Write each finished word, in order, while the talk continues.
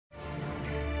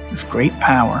With great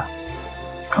power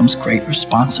comes great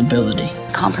responsibility.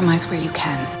 Compromise where you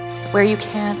can. Where you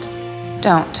can't,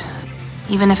 don't.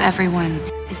 Even if everyone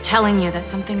is telling you that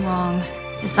something wrong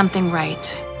is something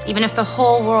right. Even if the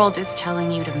whole world is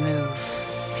telling you to move.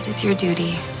 It is your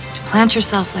duty to plant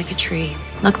yourself like a tree,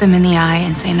 look them in the eye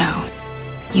and say no.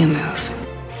 You move.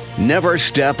 Never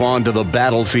step onto the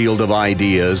battlefield of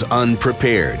ideas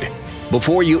unprepared.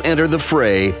 Before you enter the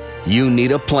fray, you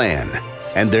need a plan.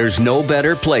 And there's no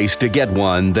better place to get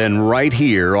one than right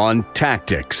here on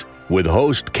Tactics with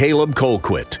host Caleb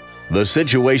Colquitt. The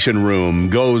Situation Room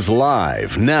goes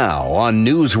live now on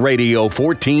News Radio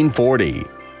 1440.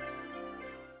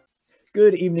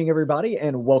 Good evening, everybody,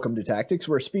 and welcome to Tactics,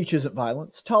 where speech isn't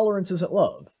violence, tolerance isn't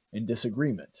love, and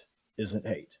disagreement isn't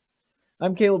hate.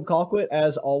 I'm Caleb Colquitt,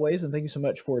 as always, and thank you so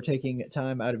much for taking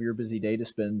time out of your busy day to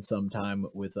spend some time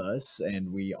with us,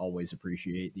 and we always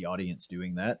appreciate the audience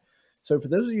doing that. So for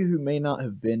those of you who may not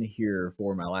have been here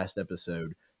for my last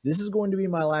episode, this is going to be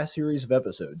my last series of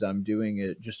episodes. I'm doing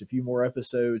it just a few more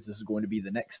episodes. This is going to be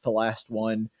the next to last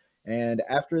one. And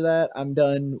after that, I'm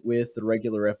done with the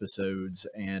regular episodes,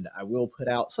 and I will put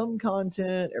out some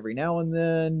content every now and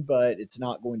then, but it's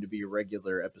not going to be a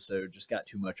regular episode. Just got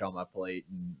too much on my plate,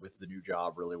 and with the new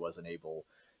job, really wasn't able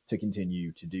to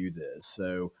continue to do this.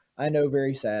 So I know,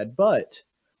 very sad, but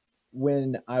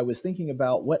when I was thinking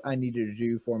about what I needed to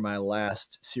do for my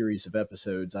last series of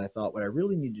episodes, I thought what I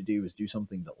really need to do is do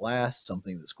something that lasts,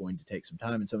 something that's going to take some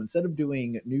time. And so instead of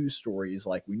doing news stories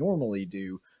like we normally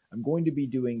do, I'm going to be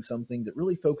doing something that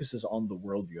really focuses on the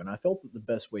worldview. And I felt that the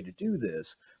best way to do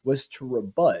this was to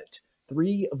rebut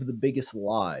three of the biggest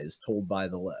lies told by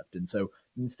the left. And so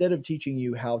instead of teaching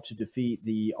you how to defeat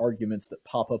the arguments that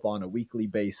pop up on a weekly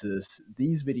basis,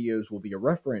 these videos will be a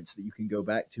reference that you can go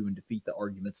back to and defeat the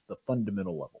arguments at the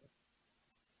fundamental level.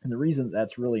 And the reason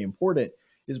that's really important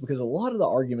is because a lot of the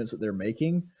arguments that they're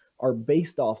making are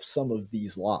based off some of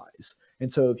these lies.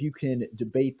 And so if you can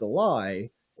debate the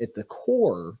lie at the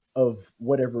core of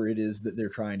whatever it is that they're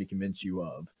trying to convince you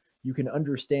of, you can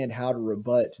understand how to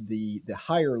rebut the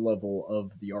higher level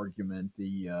of the argument,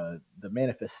 the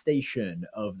manifestation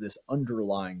of this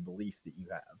underlying belief that you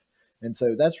have. And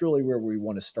so that's really where we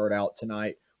want to start out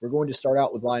tonight. We're going to start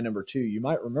out with lie number 2. You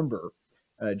might remember,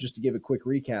 just to give a quick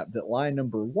recap, that lie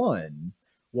number 1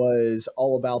 was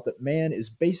all about that man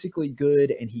is basically good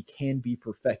and he can be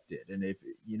perfected. And if,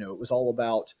 it was all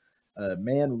about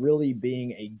man really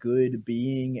being a good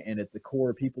being, and at the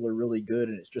core people are really good,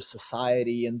 and it's just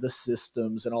society and the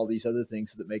systems and all these other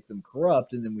things that make them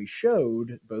corrupt. And then we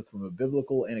showed, both from a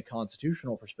biblical and a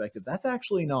constitutional perspective, that's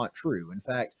actually not true. In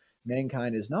fact,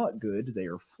 mankind is not good, they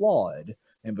are flawed,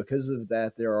 and because of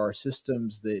that there are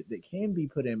systems that can be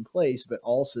put in place, but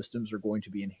all systems are going to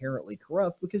be inherently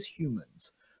corrupt because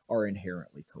humans are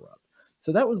inherently corrupt.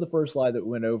 So that was the first lie that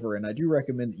we went over, and I do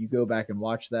recommend that you go back and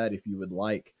watch that if you would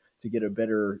like to get a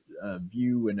better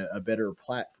view and a better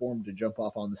platform to jump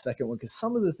off on the second one, because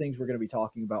some of the things we're going to be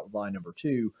talking about with lie number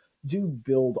 2 do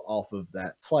build off of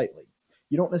that slightly.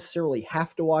 You don't necessarily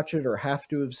have to watch it or have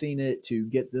to have seen it to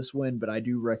get this one, but I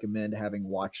do recommend having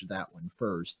watched that one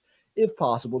first, if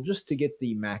possible, just to get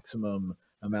the maximum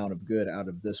amount of good out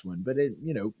of this one. But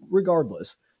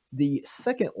regardless, the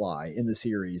second lie in the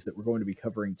series that we're going to be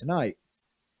covering tonight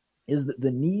is that the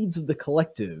needs of the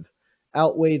collective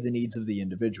outweigh the needs of the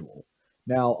individual.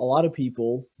 Now, a lot of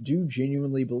people do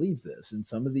genuinely believe this, and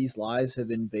some of these lies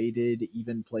have invaded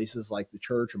even places like the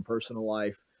church and personal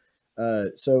life.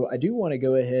 So I do want to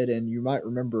go ahead, and you might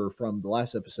remember from the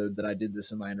last episode that I did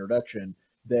this in my introduction,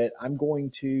 that I'm going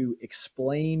to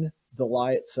explain the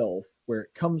lie itself, where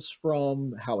it comes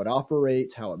from, how it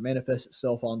operates, how it manifests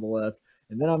itself on the left,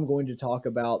 and then I'm going to talk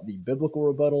about the biblical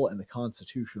rebuttal and the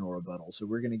constitutional rebuttal. So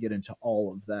we're going to get into all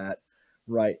of that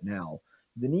right now.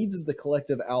 The needs of the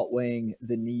collective outweighing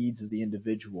the needs of the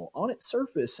individual. On its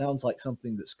surface, sounds like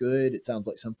something that's good. It sounds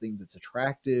like something that's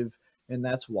attractive, and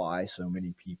that's why so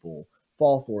many people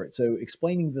fall for it. So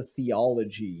explaining the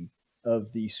theology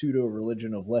of the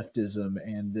pseudo-religion of leftism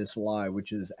and this lie,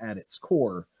 which is at its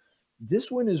core,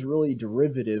 this one is really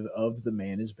derivative of the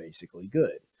man is basically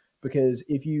good. Because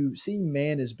if you see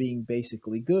man as being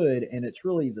basically good, and it's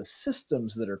really the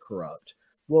systems that are corrupt,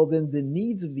 well, then the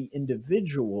needs of the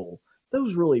individual,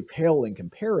 those really pale in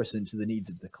comparison to the needs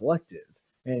of the collective.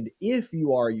 And if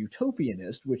you are a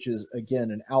utopianist, which is,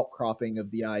 again, an outcropping of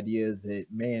the idea that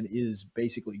man is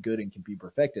basically good and can be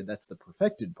perfected, that's the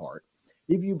perfected part.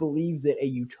 If you believe that a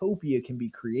utopia can be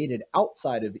created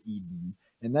outside of Eden,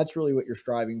 and that's really what you're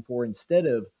striving for, instead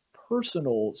of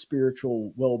personal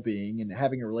spiritual well-being and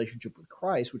having a relationship with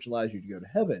Christ, which allows you to go to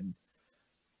heaven,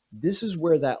 This is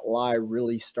where that lie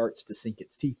really starts to sink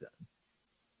its teeth in,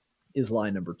 is lie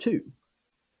number 2.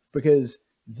 Because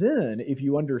then if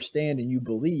you understand and you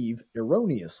believe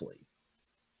erroneously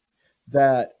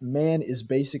that man is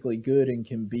basically good and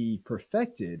can be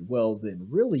perfected, well, then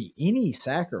really any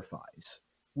sacrifice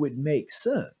would make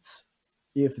sense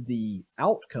if the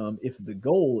outcome, if the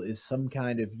goal is some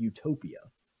kind of utopia.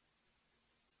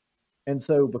 And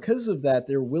so because of that,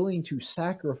 they're willing to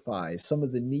sacrifice some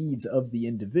of the needs of the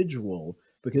individual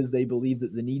because they believe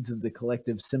that the needs of the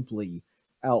collective simply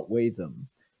outweigh them.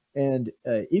 And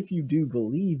if you do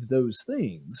believe those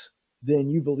things, then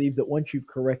you believe that once you've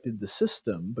corrected the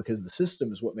system, because the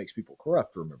system is what makes people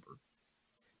corrupt, remember,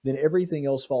 then everything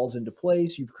else falls into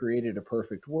place. You've created a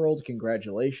perfect world.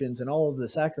 Congratulations. And all of the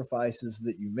sacrifices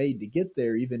that you made to get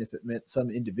there, even if it meant some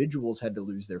individuals had to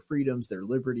lose their freedoms, their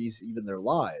liberties, even their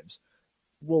lives,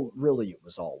 well, really, it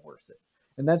was all worth it.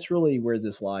 And that's really where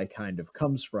this lie kind of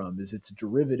comes from, is it's a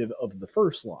derivative of the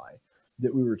first lie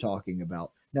that we were talking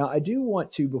about. Now, I do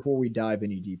want to, before we dive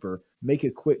any deeper, make a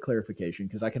quick clarification,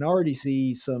 because I can already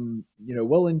see some,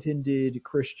 well-intended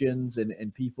Christians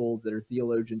and people that are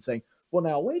theologians saying, well,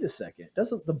 now, wait a second.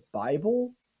 Doesn't the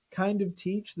Bible kind of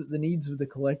teach that the needs of the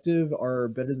collective are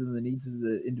better than the needs of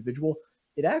the individual?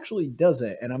 It actually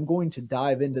doesn't, and I'm going to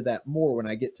dive into that more when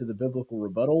I get to the biblical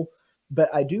rebuttal. But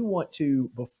I do want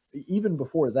to, even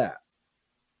before that,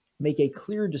 make a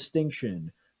clear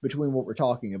distinction between what we're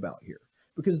talking about here.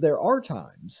 Because there are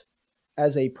times,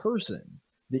 as a person,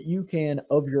 that you can,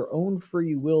 of your own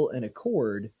free will and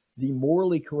accord, the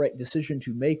morally correct decision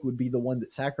to make would be the one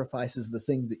that sacrifices the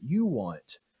thing that you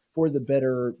want for the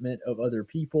betterment of other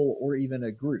people or even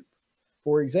a group.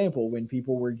 For example, when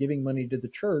people were giving money to the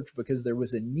church because there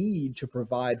was a need to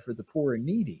provide for the poor and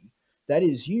needy, that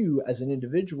is you as an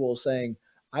individual saying,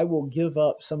 I will give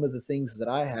up some of the things that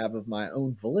I have of my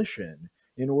own volition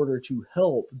in order to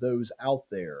help those out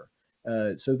there,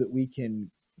 so that we can,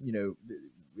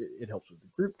 it helps with the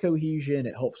group cohesion,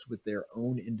 it helps with their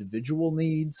own individual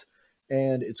needs,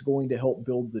 and it's going to help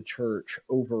build the church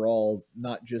overall,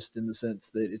 not just in the sense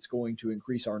that it's going to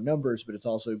increase our numbers, but it's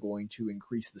also going to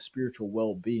increase the spiritual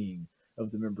well-being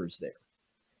of the members there.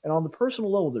 And on the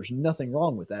personal level, there's nothing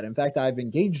wrong with that. In fact, I've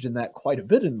engaged in that quite a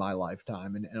bit in my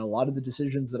lifetime. And a lot of the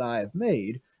decisions that I have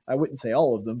made, I wouldn't say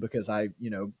all of them because I'm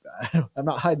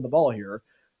not hiding the ball here.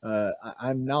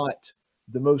 I'm not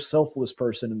the most selfless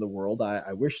person in the world.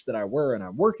 I wish that I were, and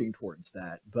I'm working towards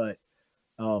that. But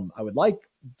I would like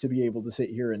to be able to sit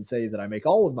here and say that I make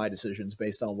all of my decisions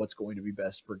based on what's going to be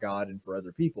best for God and for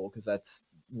other people, because that's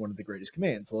one of the greatest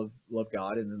commands. Love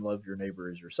God and then love your neighbor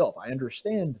as yourself. I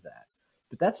understand that.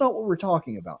 But that's not what we're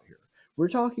talking about here. We're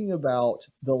talking about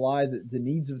the lie that the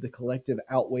needs of the collective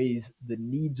outweighs the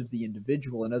needs of the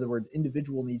individual. In other words,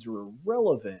 individual needs are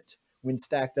irrelevant when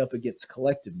stacked up against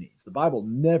collective needs. The Bible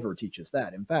never teaches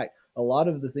that. In fact, a lot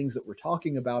of the things that we're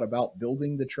talking about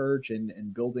building the church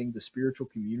and building the spiritual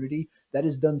community, that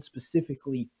is done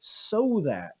specifically so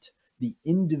that the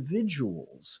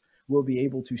individuals will be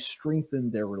able to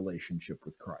strengthen their relationship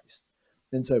with Christ.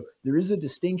 And so there is a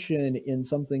distinction in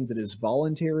something that is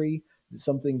voluntary,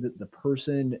 something that the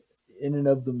person in and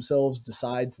of themselves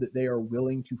decides that they are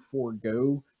willing to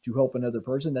forego to help another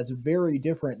person. That's very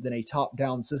different than a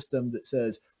top-down system that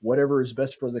says whatever is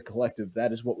best for the collective,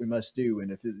 that is what we must do.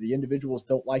 And if the individuals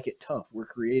don't like it, tough. We're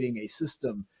creating a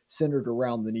system centered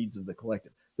around the needs of the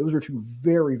collective. Those are two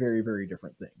very, very, very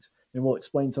different things. And we'll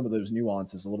explain some of those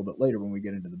nuances a little bit later when we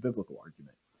get into the biblical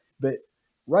argument. But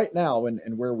right now,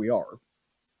 and where we are,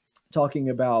 talking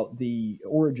about the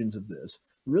origins of this,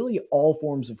 really all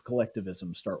forms of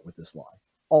collectivism start with this lie.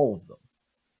 All of them.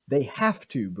 They have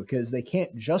to, because they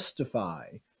can't justify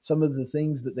some of the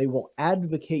things that they will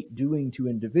advocate doing to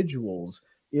individuals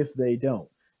if they don't.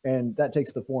 And that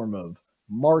takes the form of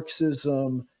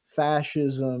Marxism,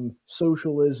 fascism,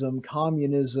 socialism,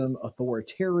 communism,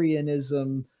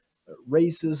 authoritarianism,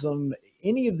 racism,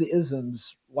 any of the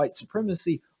isms, white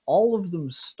supremacy. All of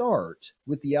them start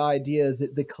with the idea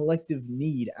that the collective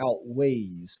need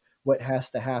outweighs what has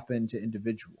to happen to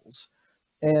individuals.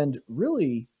 And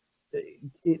really,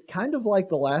 it kind of like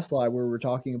the last lie where we're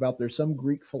talking about there's some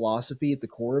Greek philosophy at the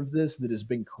core of this that has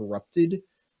been corrupted.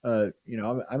 I'm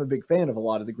a big fan of a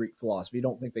lot of the Greek philosophy. I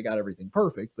don't think they got everything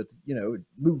perfect, but, it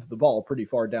moved the ball pretty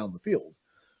far down the field.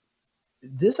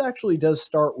 This actually does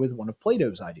start with one of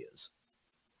Plato's ideas.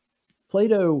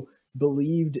 Plato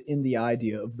believed in the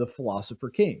idea of the philosopher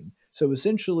king. So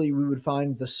essentially, we would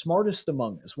find the smartest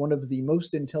among us, one of the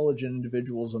most intelligent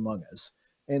individuals among us,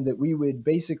 and that we would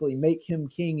basically make him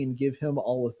king and give him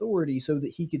all authority so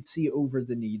that he could see over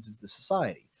the needs of the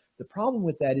society. The problem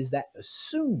with that is that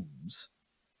assumes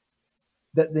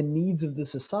that the needs of the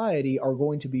society are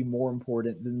going to be more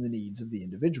important than the needs of the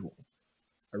individual.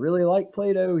 I really like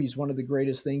Plato. He's one of the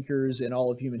greatest thinkers in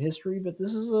all of human history, but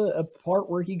this is a part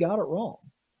where he got it wrong.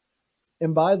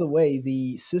 And by the way,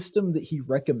 the system that he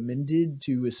recommended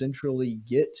to essentially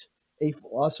get a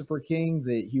philosopher king,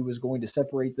 that he was going to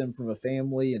separate them from a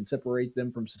family and separate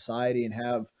them from society and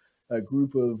have a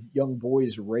group of young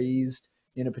boys raised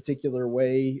in a particular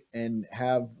way and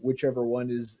have whichever one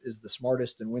is the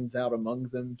smartest and wins out among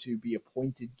them to be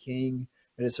appointed king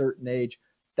at a certain age.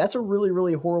 That's a really,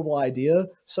 really horrible idea,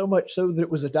 so much so that it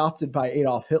was adopted by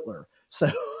Adolf Hitler.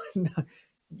 So,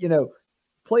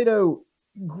 Plato,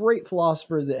 great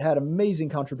philosopher that had amazing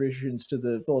contributions to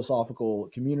the philosophical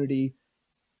community.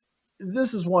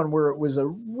 This is one where it was a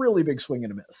really big swing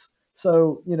and a miss.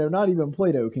 So, not even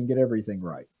Plato can get everything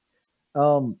right.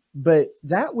 But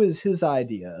that was his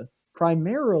idea,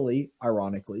 primarily,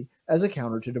 ironically, as a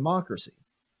counter to democracy.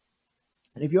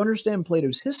 And if you understand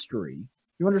Plato's history,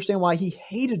 you understand why he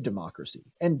hated democracy.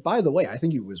 And by the way, I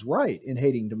think he was right in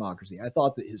hating democracy. I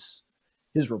thought that his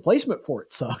replacement for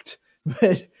it sucked,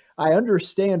 but I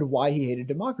understand why he hated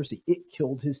democracy. It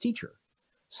killed his teacher.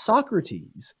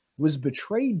 Socrates was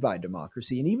betrayed by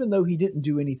democracy, and even though he didn't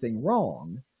do anything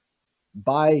wrong,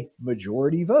 by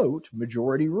majority vote,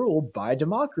 majority rule, by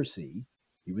democracy,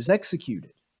 he was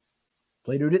executed.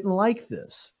 Plato didn't like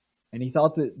this, and he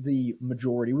thought that the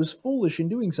majority was foolish in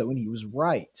doing so, and he was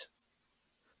right.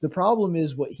 The problem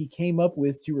is what he came up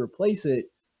with to replace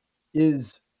it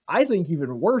is, I think,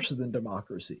 even worse than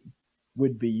democracy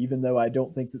would be, even though I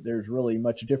don't think that there's really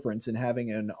much difference in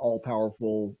having an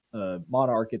all-powerful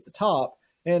monarch at the top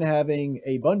and having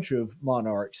a bunch of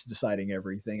monarchs deciding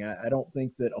everything. I don't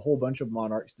think that a whole bunch of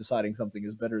monarchs deciding something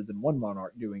is better than one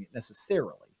monarch doing it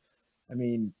necessarily. I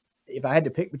mean, if I had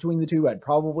to pick between the two, I'd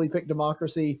probably pick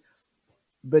democracy.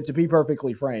 But to be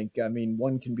perfectly frank, I mean,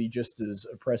 one can be just as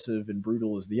oppressive and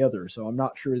brutal as the other. So I'm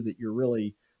not sure that you're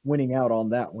really winning out on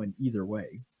that one either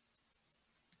way.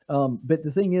 But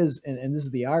the thing is, and this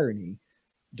is the irony,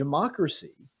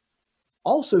 democracy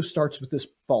also starts with this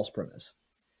false premise.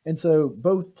 And so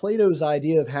both Plato's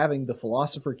idea of having the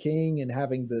philosopher king and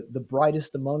having the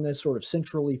brightest among us sort of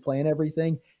centrally plan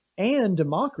everything, and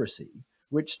democracy,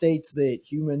 which states that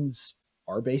humans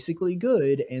are basically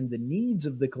good and the needs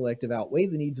of the collective outweigh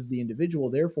the needs of the individual.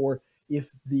 Therefore, if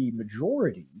the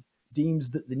majority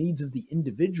deems that the needs of the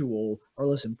individual are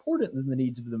less important than the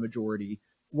needs of the majority,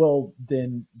 well,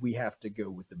 then we have to go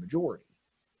with the majority.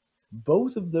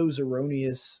 Both of those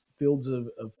erroneous fields of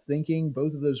thinking,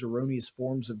 both of those erroneous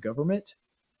forms of government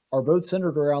are both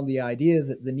centered around the idea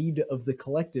that the need of the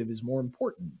collective is more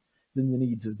important than the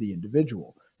needs of the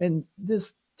individual. And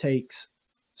this takes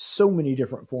so many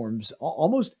different forms.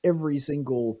 Almost every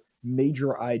single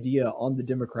major idea on the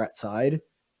Democrat side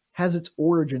has its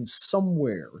origin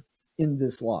somewhere in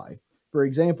this lie. For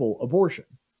example, abortion.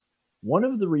 One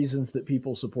of the reasons that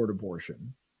people support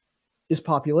abortion is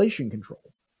population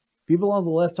control. People on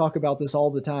the left talk about this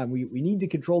all the time. We need to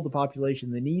control the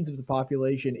population, the needs of the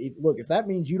population. Look, if that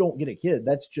means you don't get a kid,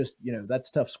 that's just, that's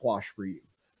tough squash for you.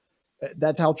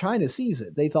 That's how China sees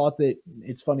it. They thought that,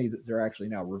 it's funny that they're actually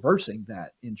now reversing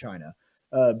that in China.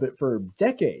 But for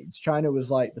decades, China was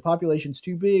like, the population's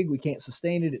too big, we can't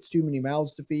sustain it, it's too many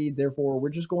mouths to feed, therefore we're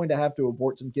just going to have to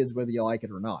abort some kids whether you like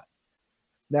it or not.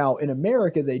 Now, in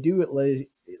America, they do at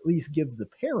least give the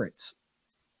parents,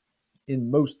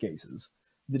 in most cases,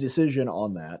 the decision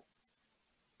on that.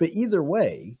 But either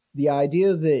way, the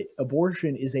idea that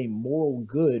abortion is a moral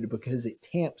good because it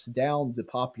tamps down the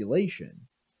population,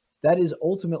 that is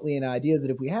ultimately an idea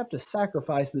that if we have to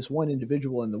sacrifice this one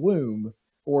individual in the womb,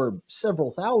 or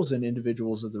several thousand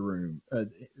individuals in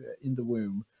the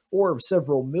womb, or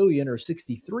several million or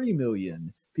 63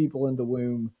 million people in the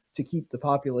womb to keep the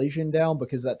population down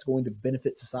because that's going to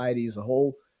benefit society as a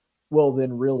whole, well,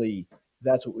 then really,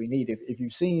 that's what we need. If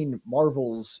you've seen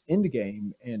Marvel's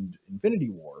Endgame and Infinity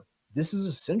War, this is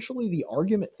essentially the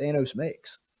argument Thanos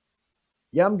makes.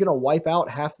 Yeah, I'm going to wipe out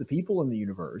half the people in the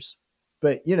universe,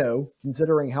 but,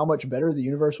 considering how much better the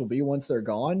universe will be once they're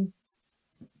gone,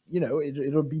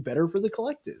 it'll be better for the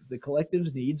collective. The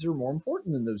collective's needs are more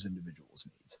important than those individuals'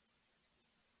 needs.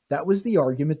 That was the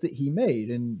argument that he made.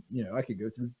 And, I could go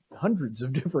through hundreds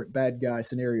of different bad guy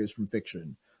scenarios from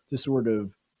fiction to sort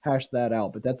of hash that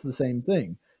out, but that's the same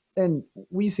thing. And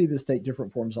we see this take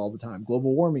different forms all the time.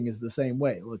 Global warming is the same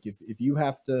way. Look, if you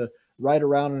have to ride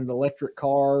around in an electric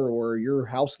car or your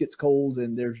house gets cold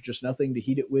and there's just nothing to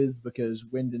heat it with because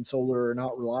wind and solar are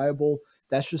not reliable,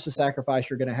 that's just a sacrifice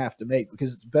you're going to have to make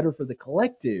because it's better for the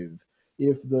collective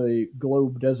if the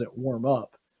globe doesn't warm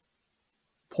up.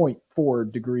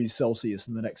 0.4 degrees Celsius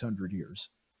in the next 100 years.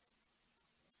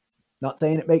 Not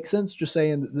saying it makes sense, just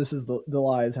saying that this is the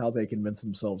lie is how they convince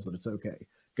themselves that it's okay.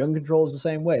 Gun control is the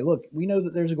same way. Look, we know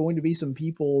that there's going to be some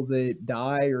people that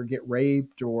die or get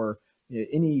raped or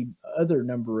any other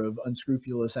number of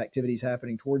unscrupulous activities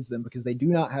happening towards them because they do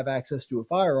not have access to a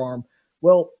firearm.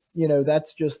 Well,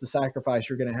 that's just the sacrifice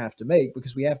you're going to have to make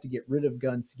because we have to get rid of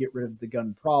guns to get rid of the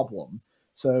gun problem.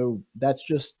 So that's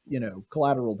just,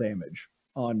 collateral damage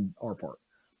on our part.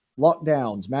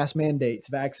 Lockdowns, mass mandates,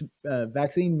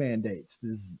 vaccine mandates.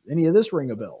 Does any of this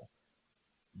ring a bell?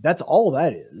 That's all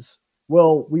that is.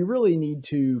 Well, we really need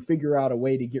to figure out a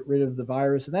way to get rid of the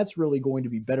virus, and that's really going to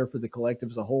be better for the collective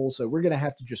as a whole. So we're going to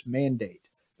have to just mandate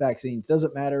vaccines.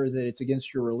 Doesn't matter that it's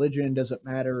against your religion. Doesn't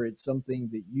matter it's something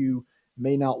that you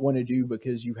may not want to do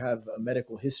because you have a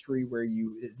medical history where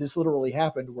this literally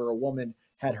happened where a woman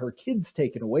had her kids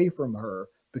taken away from her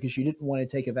because she didn't want to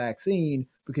take a vaccine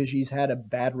because she's had a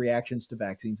bad reactions to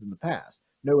vaccines in the past.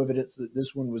 No evidence that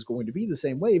this one was going to be the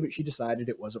same way, but she decided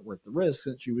it wasn't worth the risk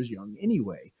since she was young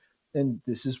anyway. And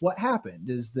this is what happened,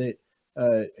 is that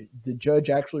the judge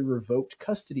actually revoked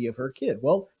custody of her kid.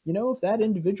 Well, if that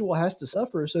individual has to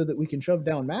suffer so that we can shove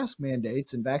down mask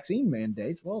mandates and vaccine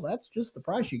mandates, well, that's just the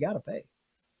price you got to pay.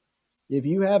 If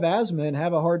you have asthma and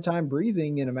have a hard time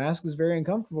breathing and a mask is very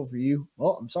uncomfortable for you,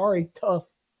 well, I'm sorry, tough.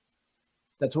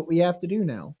 That's what we have to do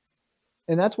now.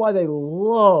 And that's why they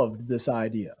loved this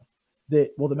idea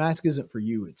that, well, the mask isn't for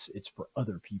you. It's for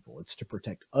other people. It's to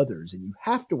protect others. And you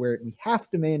have to wear it and we have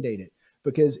to mandate it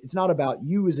because it's not about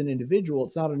you as an individual.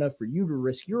 It's not enough for you to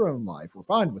risk your own life. We're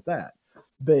fine with that.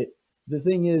 But the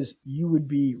thing is, you would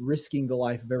be risking the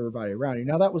life of everybody around you.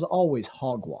 Now, that was always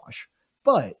hogwash,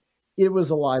 but it was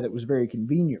a lie that was very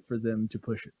convenient for them to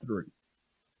push it through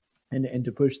and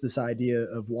to push this idea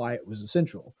of why it was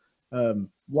essential.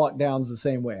 Lockdowns the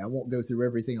same way. I won't go through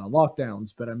everything on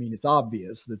lockdowns, but I mean, it's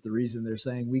obvious that the reason they're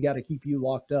saying we got to keep you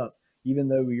locked up, even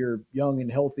though you're young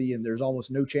and healthy and there's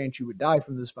almost no chance you would die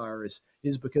from this virus,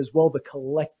 is because, well, the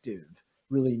collective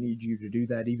really need you to do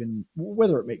that, even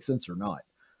whether it makes sense or not.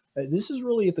 This is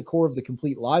really at the core of the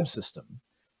Complete Lives System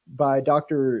by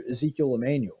Dr. Ezekiel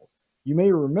Emanuel. You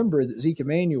may remember that Zeke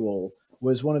Emanuel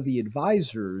was one of the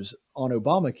advisors on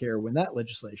Obamacare when that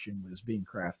legislation was being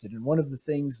crafted. And one of the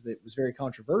things that was very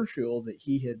controversial that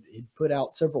he had put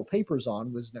out several papers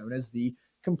on was known as the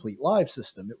Complete Lives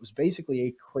System. It was basically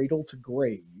a cradle to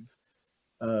grave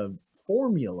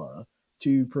formula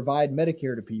to provide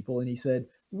Medicare to people. And he said,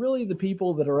 really, the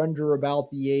people that are under about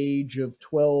the age of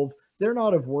 12, they're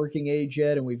not of working age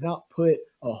yet, and we've not put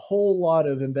a whole lot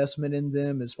of investment in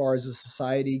them as far as the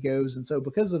society goes. And so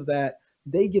because of that,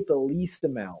 they get the least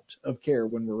amount of care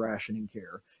when we're rationing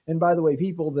care. And by the way,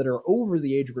 people that are over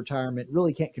the age of retirement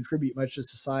really can't contribute much to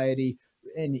society.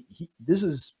 And this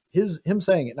is him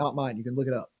saying it, not mine. You can look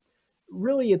it up.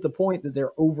 Really, at the point that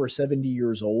they're over 70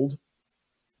 years old,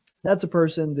 that's a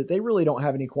person that they really don't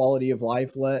have any quality of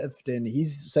life left. And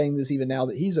he's saying this even now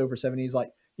that he's over 70. He's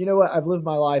like, you know what? I've lived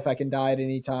my life. I can die at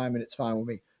any time and it's fine with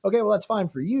me. Okay, well, that's fine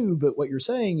for you. But what you're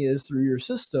saying is through your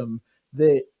system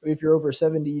that if you're over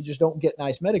 70, you just don't get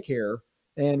nice Medicare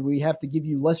and we have to give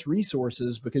you less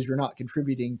resources because you're not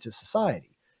contributing to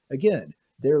society. Again,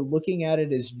 they're looking at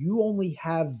it as you only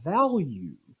have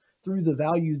value through the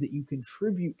value that you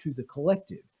contribute to the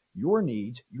collective. Your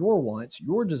needs, your wants,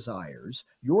 your desires,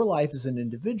 your life as an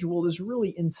individual is really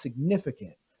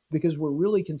insignificant because we're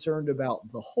really concerned about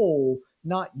the whole,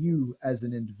 not you as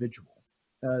an individual.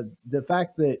 The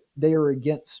fact that they are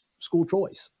against school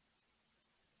choice.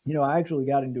 You know, I actually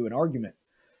got into an argument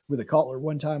with a caller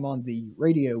one time on the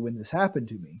radio when this happened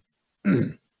to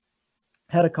me.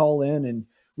 Had a call in and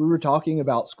we were talking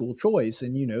about school choice,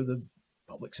 and you know, the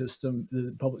public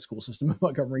school system in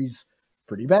Montgomery's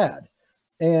pretty bad.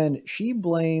 And she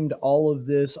blamed all of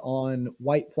this on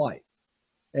white flight,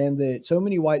 and that so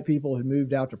many white people had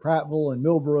moved out to Prattville and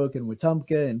Millbrook and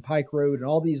Wetumpka and Pike Road and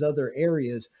all these other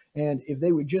areas. And if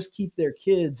they would just keep their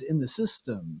kids in the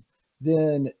system,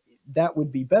 then that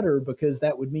would be better because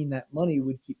that would mean that money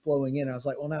would keep flowing in. I was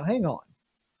like, well, now hang on.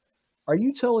 Are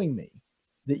you telling me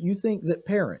that you think that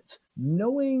parents,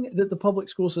 knowing that the public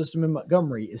school system in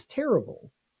Montgomery is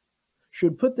terrible,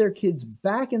 should put their kids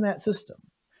back in that system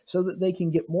so that they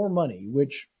can get more money,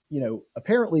 which, you know,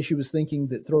 apparently she was thinking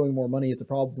that throwing more money at the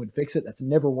problem would fix it. That's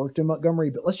never worked in Montgomery,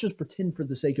 but let's just pretend for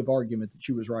the sake of argument that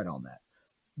she was right on that.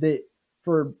 That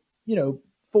for,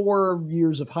 4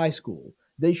 years of high school,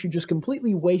 they should just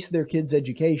completely waste their kids'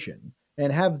 education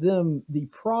and have them the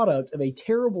product of a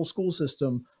terrible school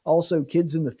system. Also,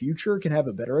 kids in the future can have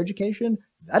a better education.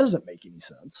 That doesn't make any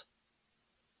sense.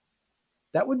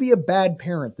 That would be a bad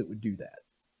parent that would do that.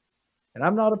 And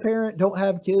I'm not a parent, don't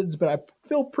have kids, but I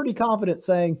feel pretty confident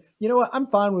saying, you know what, I'm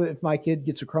fine with it if my kid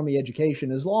gets a crummy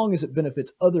education as long as it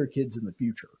benefits other kids in the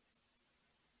future.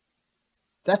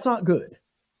 That's not good.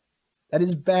 That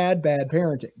is bad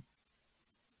parenting.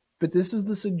 But this is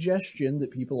the suggestion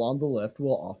that people on the left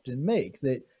will often make,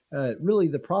 that really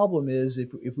the problem is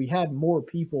if we had more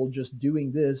people just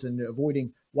doing this and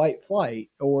avoiding white flight,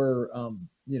 or,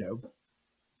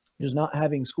 just not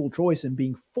having school choice and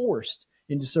being forced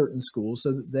into certain schools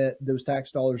so that those tax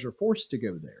dollars are forced to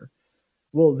go there,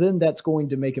 well, then that's going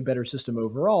to make a better system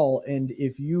overall. And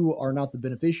if you are not the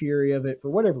beneficiary of it for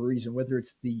whatever reason, whether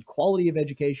it's the quality of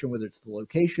education, whether it's the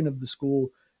location of the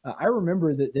school, I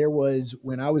remember that there was,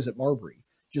 when I was at Marbury,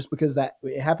 just because that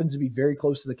it happens to be very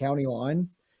close to the county line,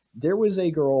 there was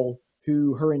a girl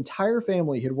who her entire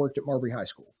family had worked at Marbury High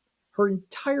School, her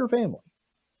entire family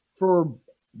for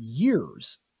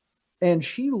years. And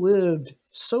she lived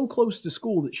so close to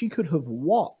school that she could have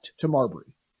walked to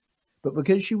Marbury. But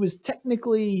because she was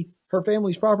technically, her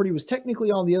family's property was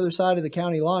technically on the other side of the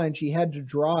county line, she had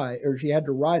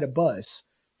to ride a bus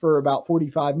for about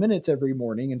 45 minutes every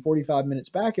morning and 45 minutes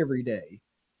back every day.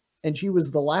 And she was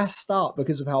the last stop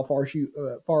because of how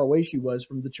far away she was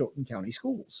from the Chilton County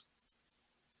schools.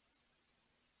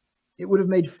 It would have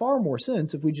made far more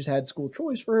sense if we just had school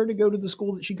choice for her to go to the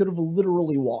school that she could have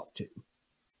literally walked to.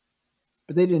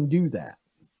 But they didn't do that.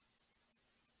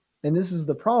 And this is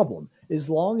the problem. As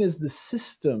long as the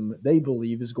system they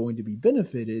believe is going to be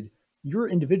benefited, your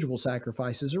individual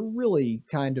sacrifices are really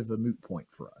kind of a moot point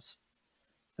for us.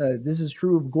 This is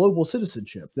true of global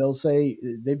citizenship. They'll say,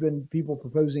 they've been people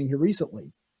proposing here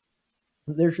recently,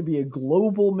 that there should be a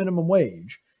global minimum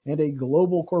wage and a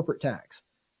global corporate tax.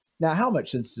 Now, how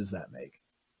much sense does that make?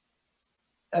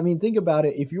 I mean, think about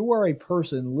it. If you are a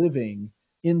person living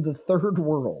in the third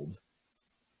world,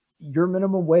 your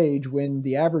minimum wage, when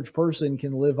the average person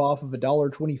can live off of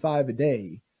 $1.25 a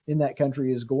day in that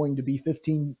country, is going to be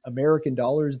 15 American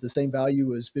dollars, the same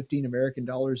value as 15 American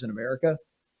dollars in America.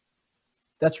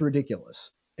 That's ridiculous,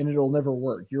 and it'll never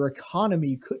work. Your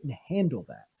economy couldn't handle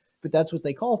that, but that's what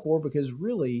they call for, because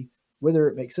really, whether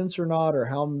it makes sense or not, or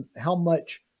how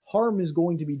much harm is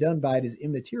going to be done by it, is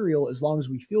immaterial as long as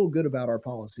we feel good about our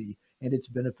policy and it's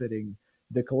benefiting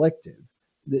the collective.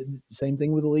 The same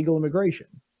thing with illegal immigration.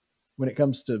 When it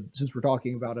comes to, since we're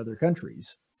talking about other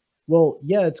countries, well,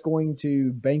 yeah, it's going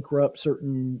to bankrupt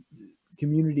certain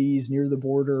communities near the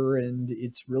border, and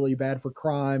it's really bad for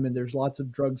crime, and there's lots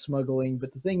of drug smuggling.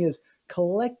 But the thing is,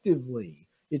 collectively,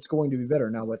 it's going to be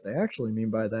better. Now, what they actually mean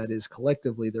by that is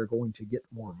collectively they're going to get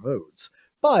more votes.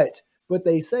 But what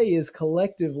they say is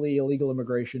collectively illegal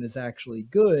immigration is actually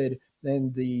good,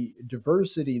 and the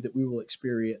diversity that we will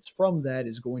experience from that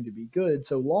is going to be good.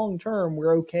 So long term,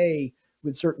 we're okay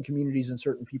with certain communities and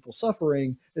certain people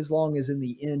suffering, as long as in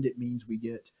the end it means we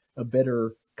get a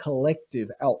better collective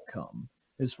outcome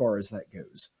as far as that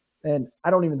goes. And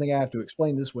I don't even think I have to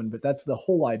explain this one, but that's the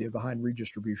whole idea behind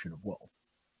redistribution of wealth.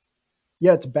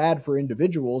 Yeah, it's bad for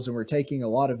individuals, and we're taking a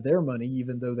lot of their money,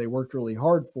 even though they worked really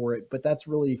hard for it, but that's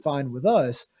really fine with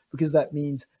us, because that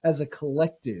means as a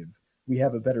collective, we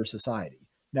have a better society.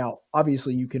 Now,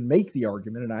 obviously, you can make the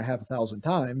argument, and I have 1,000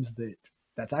 times, that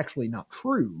that's actually not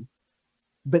true.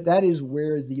 But that is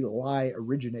where the lie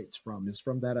originates from, is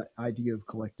from that idea of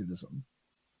collectivism.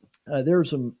 There are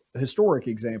some historic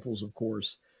examples, of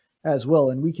course, as well,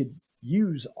 and we could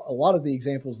use a lot of the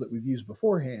examples that we've used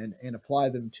beforehand and apply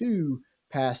them to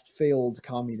past failed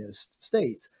communist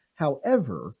states.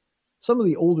 However, some of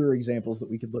the older examples that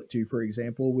we could look to, for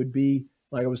example, would be,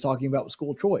 like I was talking about with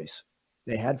school choice.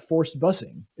 They had forced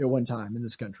busing at one time in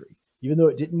this country, even though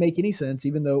it didn't make any sense,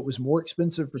 even though it was more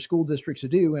expensive for school districts to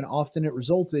do, and often it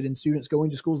resulted in students going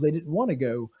to schools they didn't want to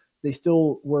go. They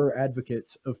still were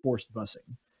advocates of forced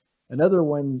busing. Another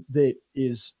one that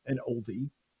is an oldie,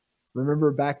 remember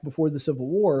back before the Civil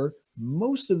War,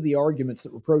 most of the arguments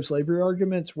that were pro-slavery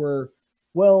arguments were,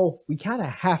 well, we kind of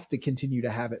have to continue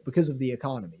to have it because of the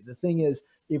economy. The thing is,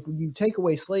 if you take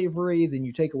away slavery, then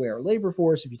you take away our labor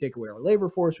force. If you take away our labor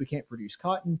force, we can't produce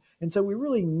cotton. And so we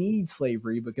really need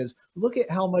slavery, because look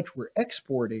at how much we're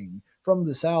exporting from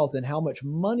the South and how much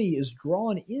money is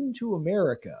drawn into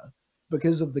America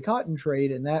because of the cotton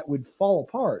trade, and that would fall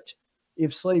apart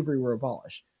if slavery were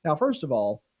abolished. Now, first of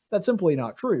all, that's simply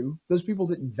not true. Those people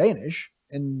didn't vanish,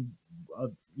 and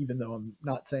even though I'm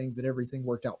not saying that everything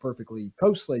worked out perfectly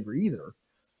post-slavery either,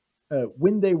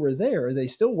 when they were there, they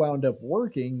still wound up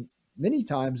working many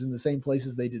times in the same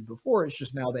places they did before. It's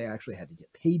just now they actually had to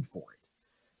get paid for it.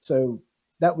 So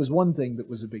that was one thing that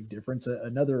was a big difference.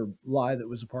 Another lie that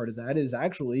was a part of that is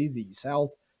actually the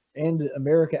South And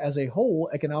America as a whole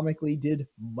economically did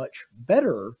much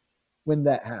better when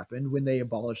that happened, when they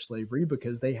abolished slavery,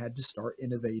 because they had to start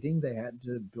innovating. They had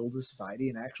to build a society.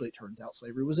 And actually, it turns out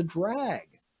slavery was a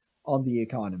drag on the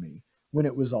economy when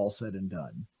it was all said and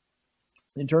done.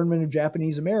 Internment of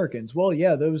Japanese Americans. Well,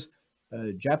 yeah, those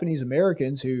Japanese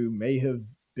Americans who may have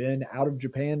been out of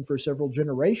Japan for several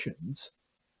generations,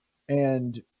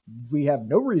 and we have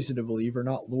no reason to believe are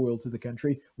not loyal to the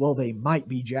country. Well, they might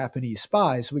be Japanese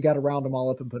spies, so we got to round them all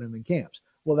up and put them in camps.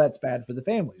 Well, that's bad for the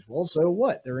families. Well, so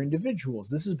what? They're individuals.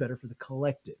 This is better for the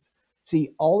collective.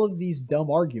 See, all of these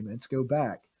dumb arguments go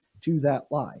back to that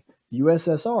lie. The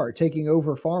USSR taking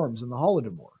over farms in the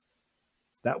Holodomor.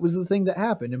 That was the thing that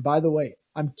happened. And by the way,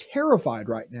 I'm terrified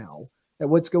right now at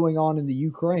what's going on in the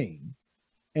Ukraine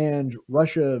and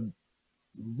Russia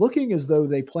looking as though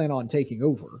they plan on taking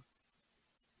over.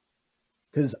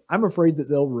 Because I'm afraid that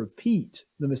they'll repeat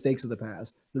the mistakes of the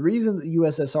past. The reason that the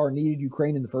USSR needed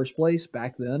Ukraine in the first place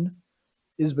back then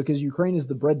is because Ukraine is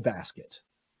the breadbasket.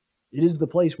 It is the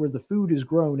place where the food is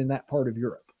grown in that part of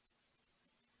Europe.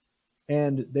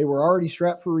 And they were already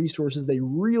strapped for resources. They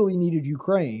really needed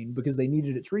Ukraine because they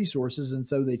needed its resources, and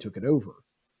so they took it over.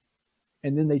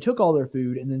 And then they took all their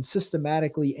food and then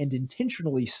systematically and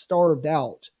intentionally starved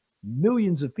out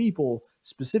millions of people,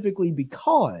 specifically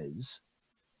because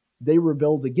they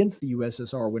rebelled against the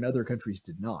USSR when other countries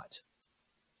did not.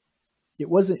 It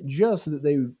wasn't just that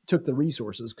they took the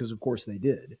resources, because of course they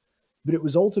did, but it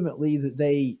was ultimately that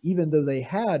they, even though they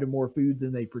had more food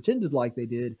than they pretended like they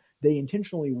did, they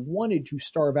intentionally wanted to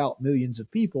starve out millions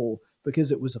of people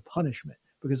because it was a punishment.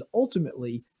 Because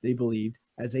ultimately they believed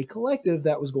as a collective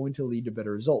that was going to lead to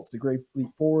better results. The Great Leap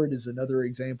Forward is another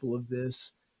example of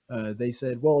this. They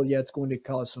said, well, yeah, it's going to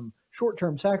cause some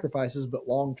short-term sacrifices, but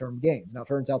long-term gains. Now, it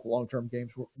turns out the long-term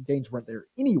gains weren't there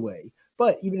anyway,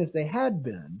 but even if they had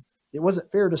been, it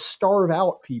wasn't fair to starve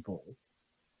out people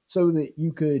so that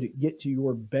you could get to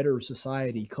your better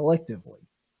society collectively.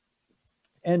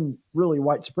 And really,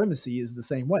 white supremacy is the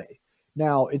same way.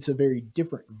 Now, it's a very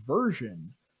different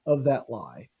version of that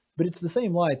lie, but it's the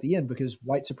same lie at the end, because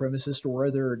white supremacists or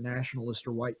other nationalist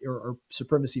or white or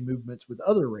supremacy movements with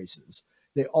other races,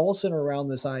 they all center around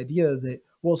this idea that,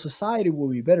 well, society will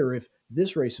be better if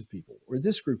this race of people or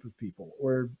this group of people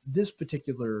or this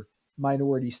particular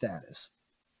minority status.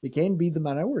 It can be the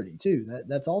minority too.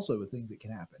 That's also a thing that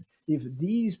can happen. If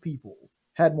these people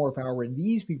had more power and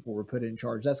these people were put in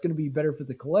charge, that's going to be better for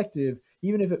the collective,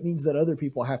 even if it means that other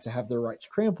people have to have their rights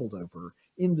trampled over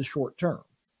in the short term.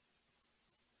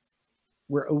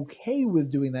 We're okay with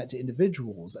doing that to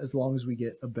individuals as long as we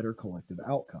get a better collective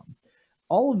outcome.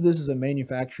 All of this is a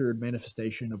manufactured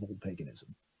manifestation of old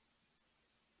paganism.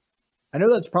 I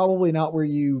know that's probably not where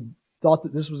you thought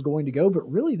that this was going to go,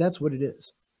 but really that's what it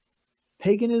is.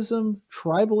 Paganism,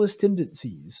 tribalist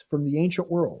tendencies from the ancient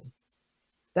world.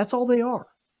 That's all they are.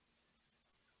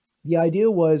 The idea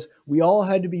was we all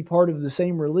had to be part of the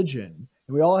same religion,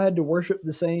 and we all had to worship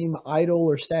the same idol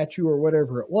or statue or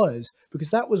whatever it was,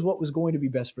 because that was what was going to be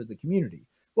best for the community.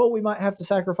 Well, we might have to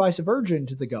sacrifice a virgin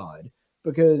to the god,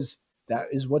 because that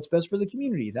is what's best for the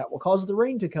community. That will cause the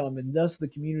rain to come, and thus the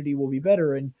community will be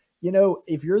better. And, you know,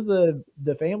 if you're the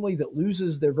family that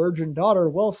loses their virgin daughter,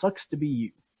 well, sucks to be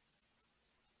you.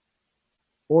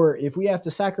 Or if we have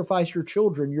to sacrifice your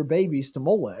children, your babies, to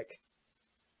Molech,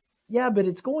 yeah, but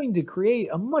it's going to create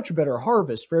a much better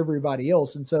harvest for everybody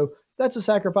else. And so that's a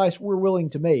sacrifice we're willing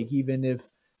to make, even if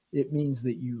it means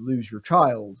that you lose your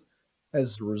child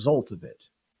as a result of it.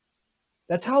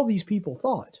 That's how these people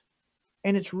thought.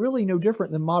 And it's really no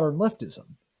different than modern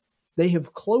leftism. They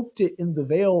have cloaked it in the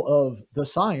veil of the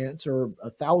science or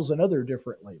 1,000 other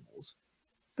different labels.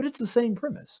 But it's the same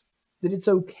premise, that it's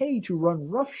okay to run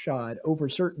roughshod over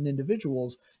certain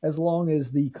individuals as long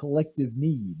as the collective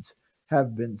needs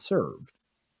have been served.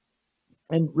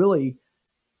 And really,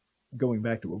 going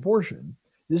back to abortion,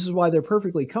 this is why they're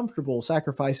perfectly comfortable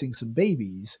sacrificing some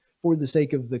babies for the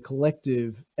sake of the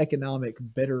collective economic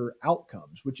better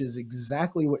outcomes, which is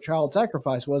exactly what child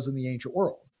sacrifice was in the ancient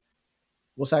world.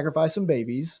 We'll sacrifice some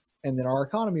babies, and then our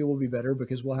economy will be better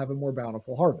because we'll have a more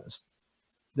bountiful harvest.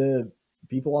 The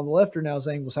people on the left are now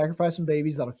saying we'll sacrifice some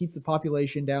babies, that'll keep the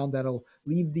population down, that'll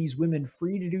leave these women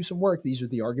free to do some work. These are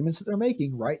the arguments that they're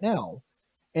making right now.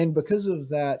 And because of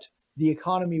that, the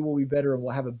economy will be better and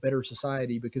we'll have a better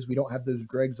society because we don't have those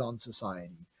dregs on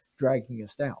society dragging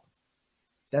us down.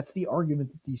 That's the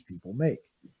argument that these people make.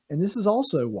 And this is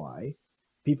also why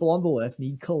people on the left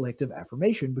need collective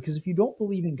affirmation, because if you don't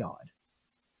believe in God,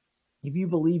 if you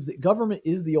believe that government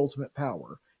is the ultimate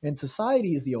power and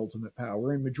society is the ultimate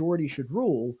power and majority should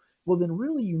rule, well, then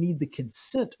really you need the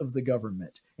consent of the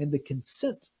government and the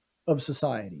consent of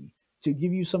society to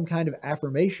give you some kind of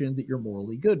affirmation that you're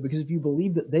morally good. Because if you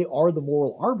believe that they are the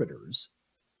moral arbiters,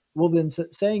 well, then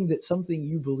saying that something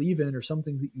you believe in or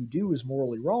something that you do is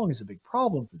morally wrong is a big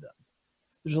problem for them.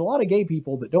 There's a lot of gay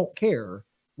people that don't care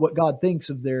what God thinks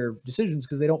of their decisions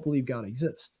because they don't believe God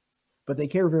exists. But they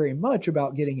care very much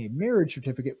about getting a marriage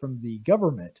certificate from the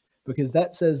government because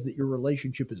that says that your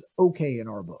relationship is okay in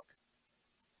our book.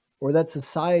 Or that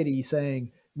society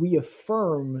saying, we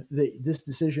affirm that this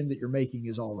decision that you're making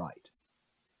is all right.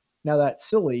 Now that's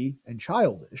silly and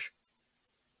childish.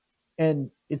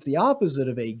 And it's the opposite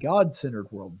of a God-centered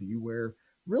worldview where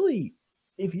really,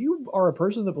 if you are a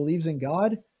person that believes in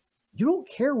God, you don't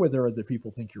care whether other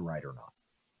people think you're right or not.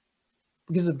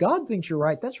 Because if God thinks you're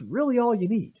right, that's really all you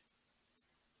need.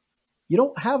 You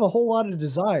don't have a whole lot of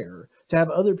desire to have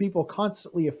other people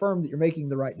constantly affirm that you're making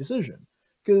the right decision.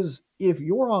 Because if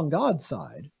you're on God's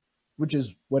side, which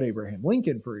is what Abraham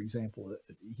Lincoln, for example,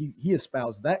 he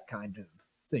espoused that kind of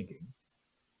thinking.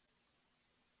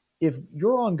 If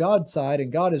you're on God's side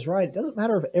and God is right, it doesn't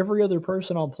matter if every other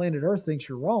person on planet Earth thinks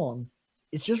you're wrong.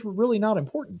 It's just really not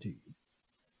important to you.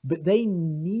 But they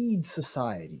need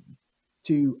society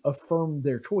to affirm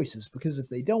their choices, because if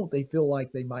they don't, they feel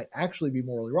like they might actually be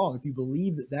morally wrong. If you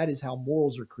believe that that is how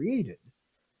morals are created,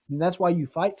 and that's why you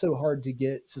fight so hard to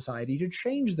get society to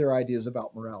change their ideas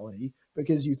about morality,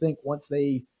 because you think once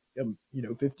they,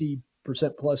 50%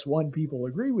 plus one people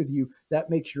agree with you,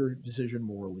 that makes your decision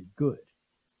morally good.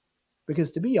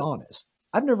 Because to be honest,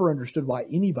 I've never understood why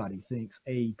anybody thinks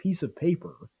a piece of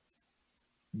paper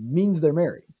means they're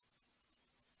married.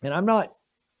 And I'm not,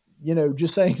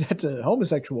 just saying that to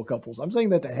homosexual couples. I'm saying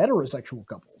that to heterosexual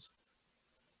couples.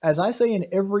 As I say in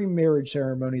every marriage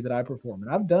ceremony that I perform,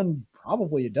 and I've done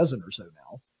probably a dozen or so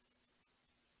now,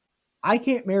 I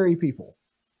can't marry people.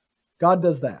 God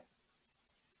does that.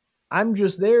 I'm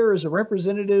just there as a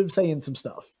representative saying some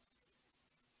stuff.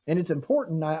 And it's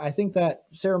important. I think that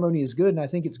ceremony is good, and I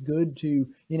think it's good to,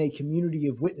 in a community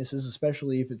of witnesses,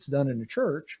 especially if it's done in a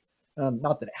church,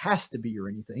 not that it has to be or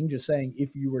anything, just saying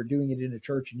if you are doing it in a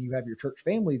church and you have your church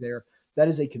family there, that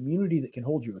is a community that can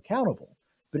hold you accountable.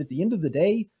 But at the end of the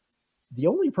day, the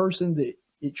only person that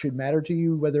it should matter to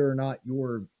you whether or not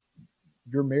your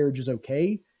marriage is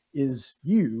okay is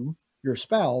you, your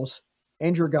spouse,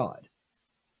 and your God.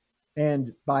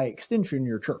 And by extension,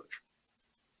 your church.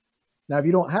 Now, if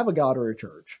you don't have a God or a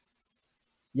church,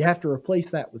 you have to replace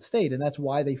that with state. And that's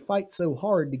why they fight so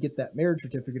hard to get that marriage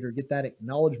certificate or get that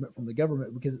acknowledgement from the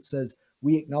government, because it says,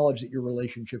 we acknowledge that your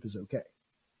relationship is okay.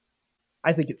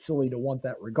 I think it's silly to want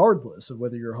that regardless of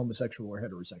whether you're homosexual or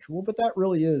heterosexual, but that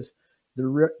really is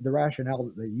the rationale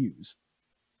that they use.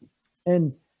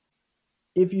 And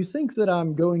if you think that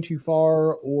I'm going too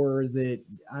far or that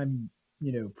I'm,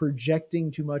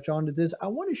 projecting too much onto this, I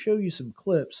want to show you some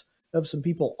clips of some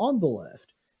people on the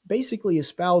left basically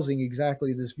espousing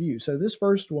exactly this view. So this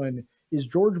first one is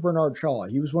George Bernard Shaw.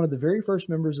 He was one of the very first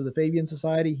members of the Fabian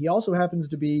Society. He also happens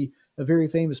to be a very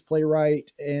famous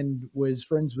playwright and was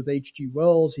friends with H.G.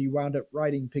 Wells. He wound up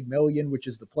writing Pygmalion, which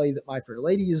is the play that My Fair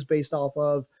Lady is based off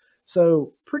of.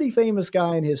 So pretty famous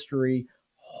guy in history,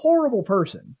 horrible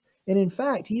person. And in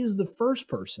fact, he is the first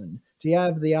person to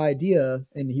have the idea,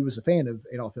 and he was a fan of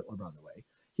Adolf Hitler, by the way.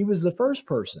 He was the first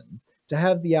person to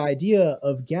have the idea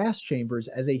of gas chambers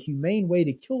as a humane way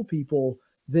to kill people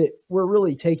that were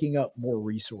really taking up more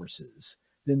resources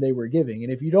than they were giving.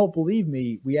 And if you don't believe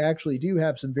me, we actually do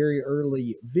have some very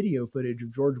early video footage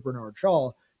of George Bernard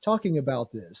Shaw talking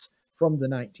about this from the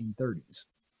 1930s.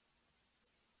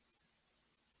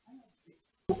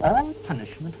 All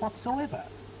punishment whatsoever.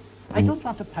 I don't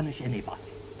want to punish anybody.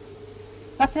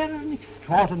 But there are an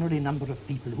extraordinary number of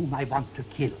people whom I want to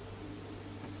kill.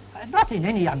 Not in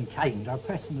any unkind or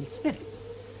personal spirit,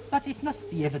 but it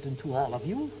must be evident to all of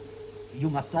you. You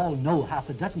must all know half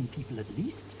a dozen people at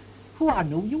least who are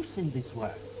no use in this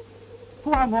world,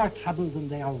 who are more trouble than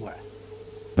they are worth.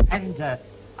 And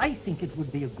I think it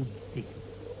would be a good thing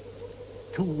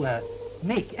to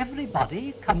make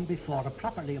everybody come before a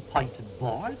properly appointed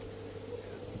board,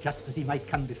 just as he might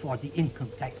come before the income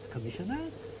tax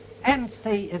commissioners, and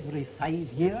say every 5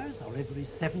 years or every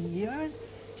 7 years,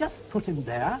 just put him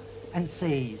there and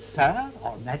say, sir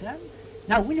or madam,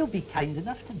 now will you be kind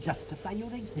enough to justify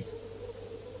your existence?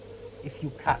 If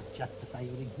you can't justify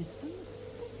your existence,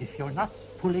 if you're not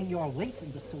pulling your weight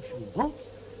in the social boat,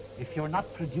 if you're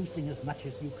not producing as much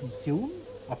as you consume,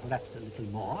 or perhaps a little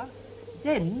more,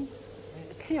 then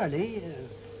clearly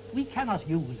we cannot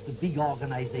use the big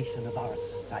organization of our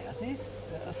society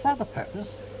for the purpose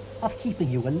of keeping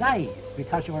you alive,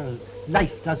 because your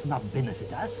life does not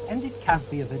benefit us and it can't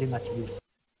be of very much use.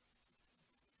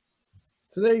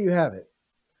 So there you have it.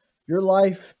 Your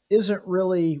life isn't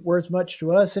really worth much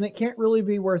to us, and it can't really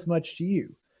be worth much to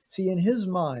you. See, in his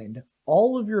mind,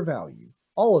 all of your value,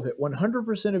 all of it,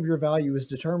 100% of your value is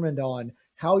determined on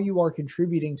how you are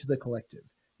contributing to the collective.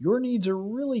 Your needs are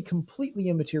really completely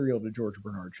immaterial to George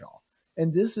Bernard Shaw.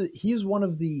 And he is one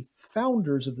of the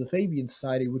founders of the Fabian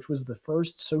Society, which was the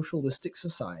first socialistic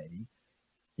society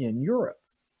in Europe.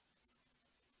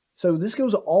 So this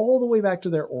goes all the way back to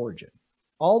their origin,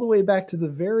 all the way back to the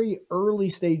very early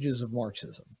stages of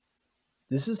Marxism.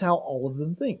 This is how all of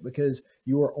them think, because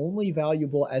you are only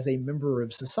valuable as a member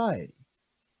of society,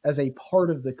 as a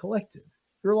part of the collective.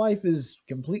 Your life is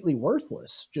completely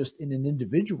worthless just in an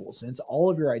individual sense. All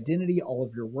of your identity, all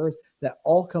of your worth, that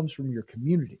all comes from your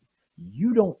community.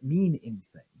 You don't mean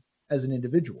anything as an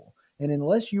individual. And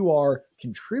unless you are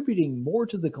contributing more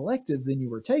to the collective than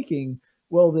you are taking,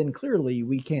 well, then clearly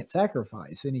we can't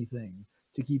sacrifice anything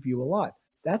to keep you alive.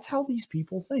 That's how these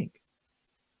people think.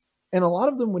 And a lot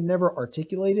of them would never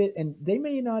articulate it, and they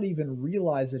may not even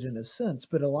realize it in a sense,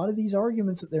 but a lot of these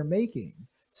arguments that they're making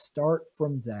start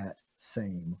from that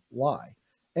same lie.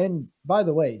 And by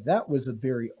the way, that was a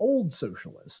very old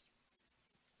socialist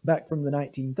back from the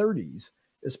 1930s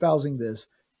espousing this,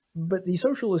 but the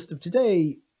socialists of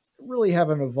today really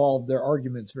haven't evolved their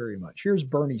arguments very much. Here's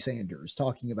Bernie Sanders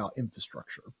talking about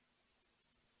infrastructure.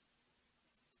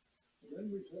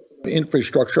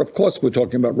 Infrastructure, of course, we're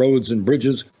talking about roads and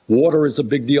bridges. Water is a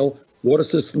big deal, water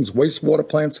systems, wastewater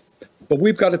plants. But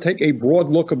we've got to take a broad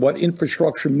look at what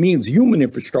infrastructure means, human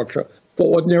infrastructure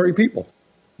for ordinary people.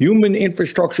 Human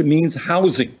infrastructure means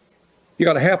housing. You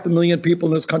got 500,000 people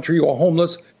in this country who are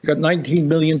homeless. You got 19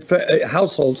 million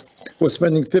households who are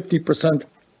spending 50%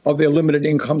 of their limited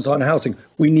incomes on housing.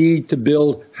 We need to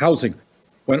build housing.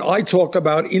 When I talk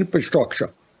about infrastructure,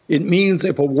 it means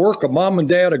if a mom and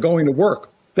dad are going to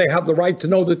work, they have the right to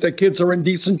know that their kids are in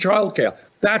decent childcare.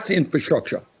 That's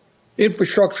infrastructure.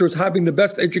 Infrastructure is having the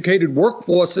best educated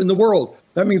workforce in the world.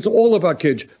 That means all of our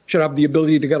kids should have the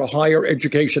ability to get a higher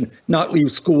education, not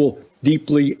leave school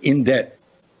deeply in debt.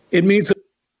 It means.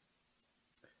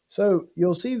 So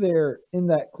you'll see there in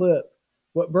that clip,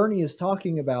 what Bernie is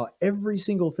talking about, every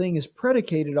single thing is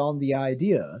predicated on the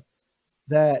idea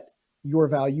that your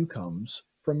value comes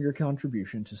from your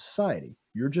contribution to society.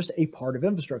 You're just a part of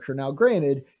infrastructure. Now,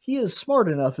 granted, he is smart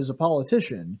enough as a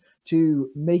politician to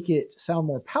make it sound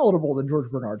more palatable than George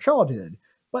Bernard Shaw did,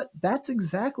 but that's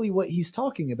exactly what he's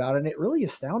talking about. And it really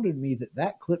astounded me that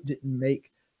that clip didn't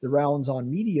make the rounds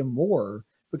on media more,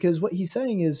 because what he's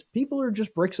saying is people are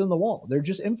just bricks in the wall. They're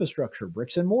just infrastructure,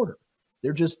 bricks and mortar.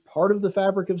 They're just part of the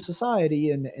fabric of society,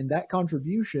 and that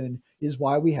contribution is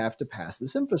why we have to pass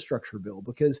this infrastructure bill,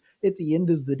 because at the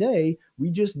end of the day, we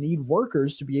just need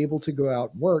workers to be able to go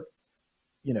out and work,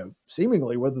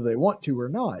 seemingly whether they want to or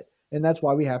not. And that's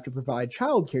why we have to provide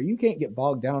childcare. You can't get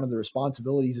bogged down in the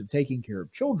responsibilities of taking care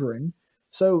of children.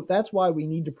 So that's why we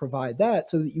need to provide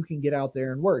that so that you can get out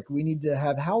there and work. We need to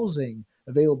have housing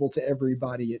available to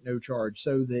everybody at no charge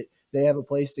so that they have a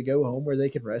place to go home where they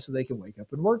can rest so they can wake up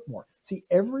and work more. See,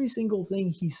 every single thing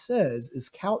he says is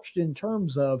couched in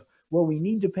terms of, well, we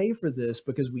need to pay for this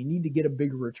because we need to get a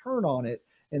bigger return on it.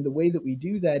 And the way that we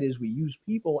do that is we use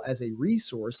people as a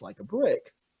resource, like a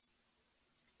brick,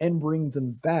 and bring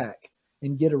them back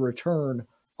and get a return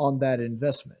on that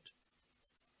investment.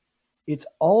 It's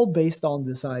all based on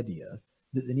this idea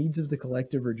that the needs of the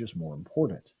collective are just more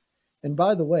important. And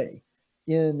by the way,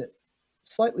 in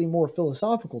slightly more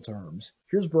philosophical terms,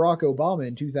 here's Barack Obama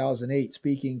in 2008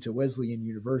 speaking to Wesleyan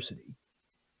University.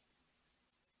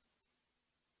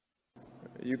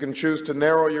 You can choose to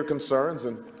narrow your concerns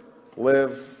and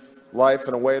live life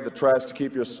in a way that tries to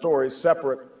keep your stories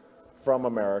separate from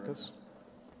America's.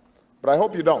 But I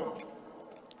hope you don't.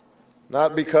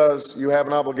 Not because you have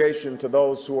an obligation to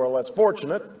those who are less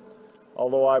fortunate,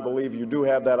 although I believe you do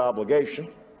have that obligation.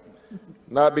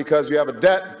 Not because you have a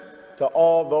debt to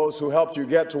all those who helped you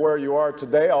get to where you are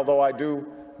today, although I do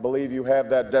believe you have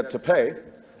that debt to pay.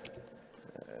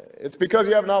 It's because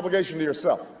you have an obligation to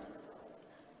yourself.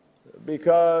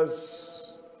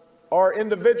 Because our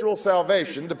individual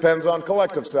salvation depends on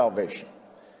collective salvation.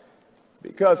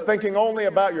 Because thinking only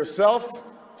about yourself,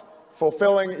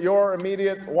 fulfilling your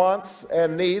immediate wants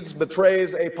and needs,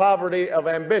 betrays a poverty of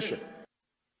ambition.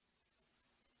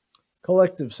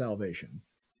 Collective salvation.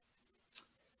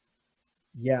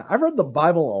 Yeah, I've read the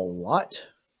Bible a lot,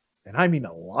 and I mean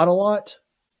a lot.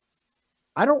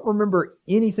 I don't remember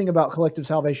anything about collective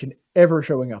salvation ever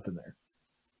showing up in there.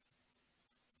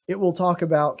 It will talk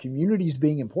about communities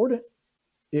being important.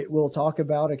 It will talk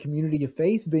about a community of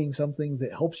faith being something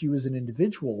that helps you as an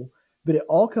individual. But it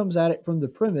all comes at it from the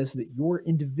premise that your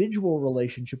individual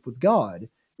relationship with God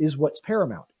is what's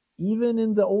paramount. Even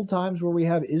in the old times where we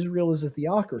have Israel as a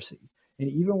theocracy, and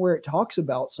even where it talks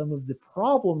about some of the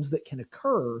problems that can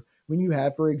occur when you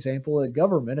have, for example, a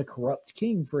government, a corrupt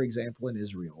king, for example, in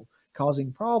Israel,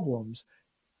 causing problems,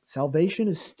 salvation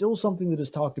is still something that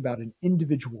is talked about in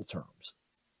individual terms.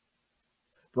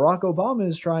 Barack Obama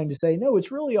is trying to say, no,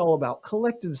 it's really all about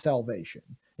collective salvation.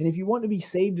 And if you want to be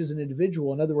saved as an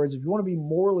individual, in other words, if you want to be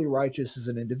morally righteous as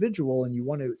an individual and you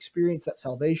want to experience that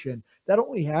salvation, that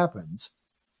only happens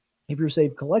if you're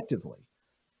saved collectively.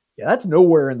 Yeah, that's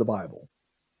nowhere in the Bible.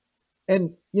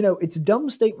 And, it's dumb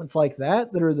statements like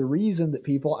that that are the reason that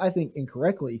people, I think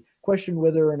incorrectly, question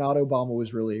whether or not Obama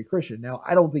was really a Christian. Now,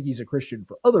 I don't think he's a Christian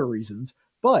for other reasons,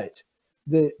 but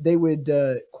they would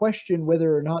question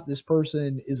whether or not this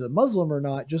person is a Muslim or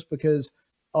not just because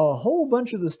a whole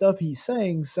bunch of the stuff he's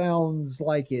saying sounds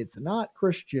like it's not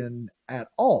Christian at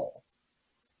all.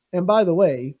 And by the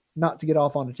way, not to get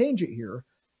off on a tangent here,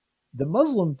 the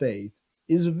Muslim faith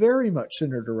is very much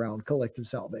centered around collective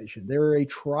salvation. They're a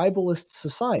tribalist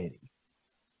society.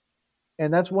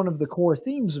 And that's one of the core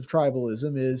themes of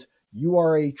tribalism is you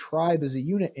are a tribe as a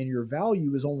unit and your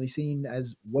value is only seen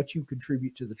as what you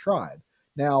contribute to the tribe.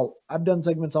 Now, I've done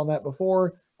segments on that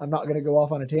before. I'm not going to go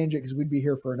off on a tangent because we'd be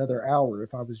here for another hour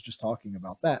if I was just talking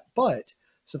about that. But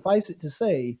suffice it to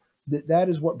say that that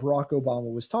is what Barack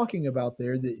Obama was talking about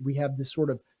there, that we have this sort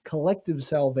of collective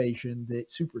salvation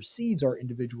that supersedes our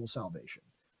individual salvation.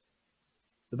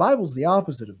 The Bible's the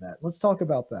opposite of that. Let's talk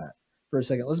about that for a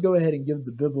second. Let's go ahead and give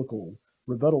the biblical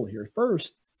rebuttal here.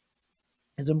 First,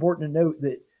 it's important to note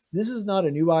that this is not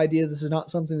a new idea. This is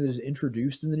not something that is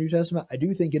introduced in the New Testament. I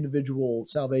do think individual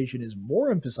salvation is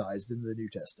more emphasized in the New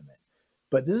Testament,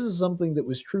 but this is something that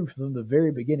was true from the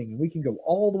very beginning, and we can go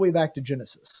all the way back to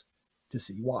Genesis to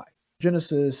see why.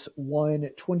 Genesis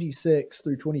 1:26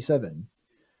 through 27.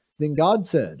 Then God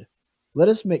said, "Let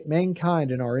us make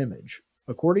mankind in our image,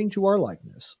 according to our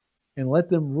likeness, and let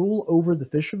them rule over the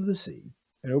fish of the sea,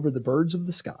 and over the birds of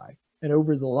the sky, and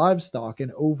over the livestock,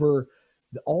 and over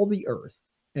all the earth,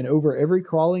 and over every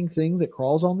crawling thing that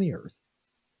crawls on the earth."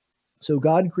 So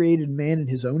God created man in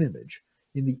his own image.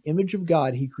 In the image of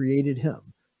God he created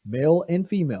him. Male and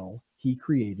female he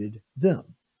created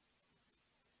them.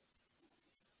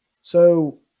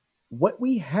 So what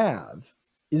we have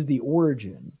is the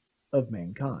origin of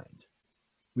mankind.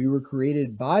 We were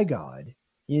created by God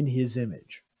in his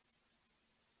image.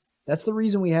 That's the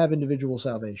reason we have individual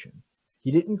salvation.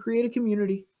 He didn't create a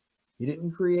community. He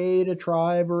didn't create a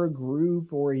tribe or a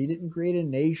group, or he didn't create a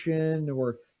nation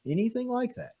or anything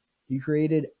like that. He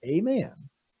created a man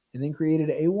and then created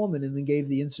a woman and then gave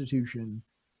the institution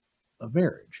of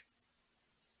marriage.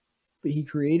 But he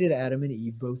created Adam and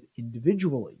Eve both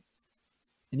individually,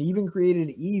 and even created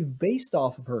Eve based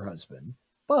off of her husband.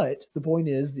 But the point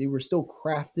is, they were still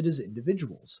crafted as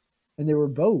individuals, and they were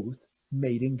both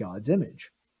made in God's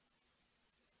image.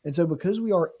 And so because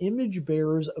we are image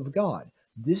bearers of God,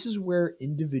 this is where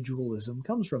individualism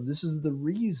comes from. This is the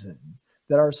reason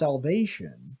that our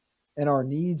salvation and our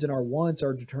needs and our wants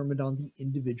are determined on the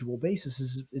individual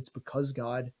basis. It's because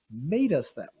God made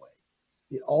us that way.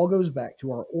 It all goes back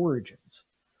to our origins.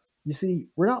 You see,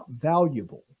 we're not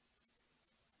valuable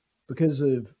because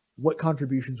of what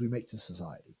contributions we make to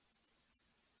society.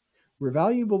 We're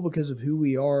valuable because of who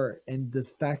we are and the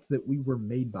fact that we were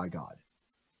made by God.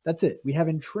 That's it. We have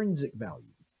intrinsic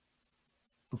value.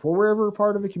 Before we're ever a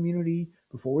part of a community,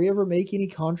 before we ever make any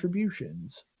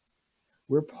contributions,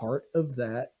 we're part of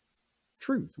that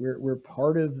truth. We're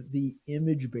part of the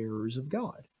image bearers of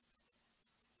God.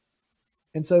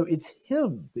 And so it's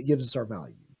him that gives us our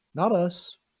value, not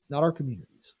us, not our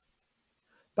communities.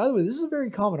 By the way, this is a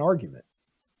very common argument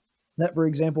that, for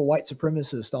example, white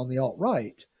supremacists on the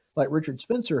alt-right, like Richard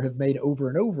Spencer, have made over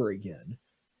and over again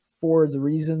for the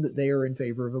reason that they are in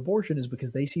favor of abortion is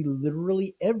because they see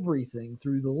literally everything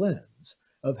through the lens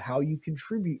of how you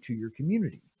contribute to your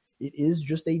community. It is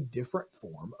just a different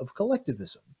form of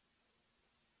collectivism.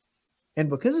 And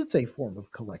because it's a form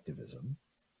of collectivism,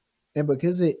 and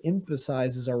because it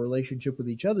emphasizes our relationship with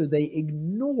each other, they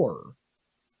ignore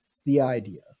the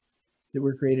idea that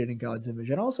we're created in God's image.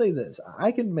 And I'll say this,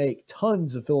 I can make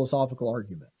tons of philosophical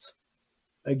arguments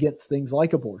against things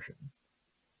like abortion,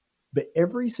 but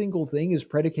every single thing is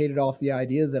predicated off the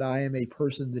idea that I am a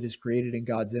person that is created in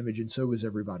God's image, and so is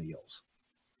everybody else.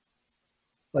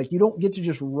 Like, you don't get to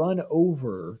just run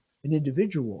over an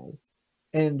individual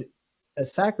and a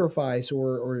sacrifice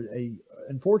or a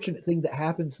unfortunate thing that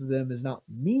happens to them is not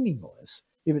meaningless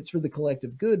if it's for the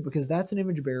collective good, because that's an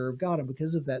image bearer of God, and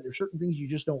because of that, there's certain things you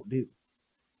just don't do.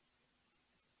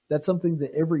 That's something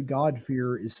that every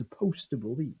God-fearer is supposed to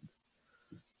believe.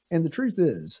 And the truth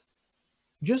is,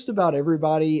 just about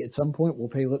everybody at some point will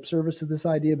pay lip service to this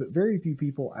idea, but very few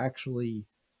people actually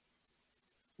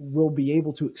will be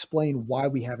able to explain why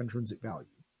we have intrinsic value.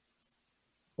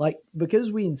 Like,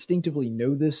 because we instinctively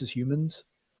know this as humans,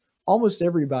 almost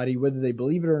everybody, whether they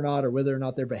believe it or not, or whether or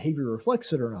not their behavior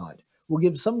reflects it or not, will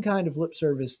give some kind of lip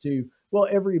service to, well,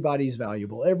 everybody's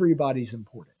valuable, everybody's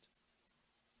important.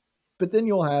 But then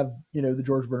you'll have, the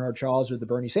George Bernard Shaws or the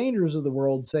Bernie Sanders of the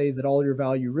world say that all your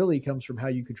value really comes from how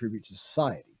you contribute to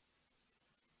society.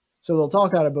 So they'll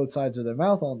talk out of both sides of their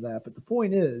mouth on that. But the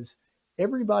point is,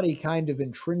 everybody kind of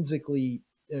intrinsically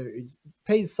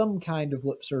pays some kind of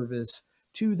lip service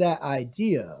to that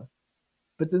idea,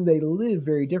 but then they live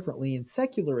very differently, and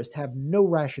secularists have no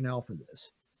rationale for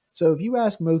this. So if you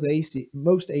ask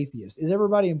most atheists, is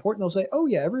everybody important? They'll say, oh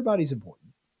yeah, everybody's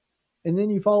important. And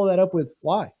then you follow that up with,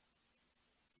 why?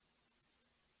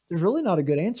 There's really not a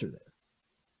good answer there.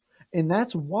 And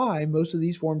that's why most of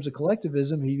these forms of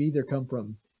collectivism have either come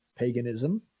from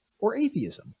paganism or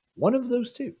atheism, one of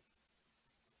those two.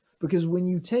 Because when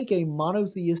you take a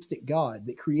monotheistic God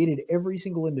that created every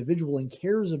single individual and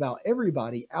cares about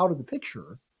everybody out of the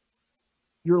picture,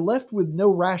 you're left with no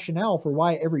rationale for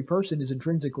why every person is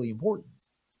intrinsically important.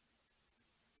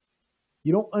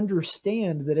 You don't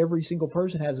understand that every single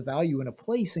person has a value and a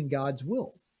place in God's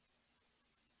will.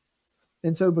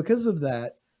 And so because of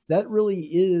that, that really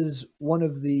is one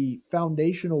of the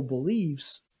foundational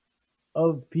beliefs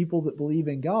of people that believe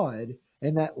in God,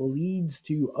 and that leads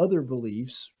to other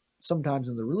beliefs, sometimes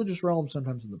in the religious realm,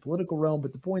 sometimes in the political realm.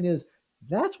 But the point is,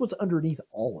 that's what's underneath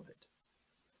all of it.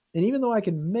 And even though I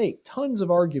can make tons of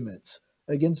arguments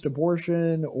against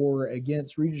abortion or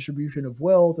against redistribution of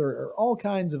wealth or all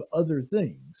kinds of other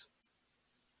things,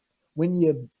 when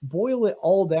you boil it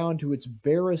all down to its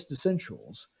barest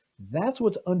essentials, that's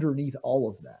what's underneath all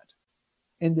of that.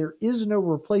 And there is no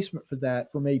replacement for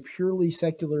that from a purely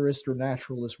secularist or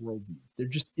naturalist worldview. There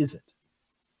just isn't.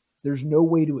 There's no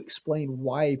way to explain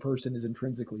why a person is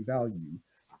intrinsically valued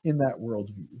in that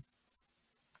worldview.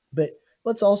 But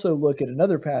let's also look at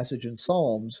another passage in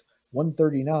Psalms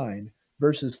 139,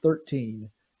 verses 13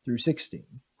 through 16.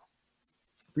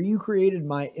 For you created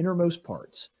my innermost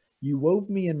parts. You wove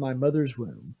me in my mother's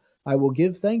womb. I will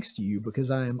give thanks to you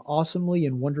because I am awesomely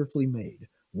and wonderfully made.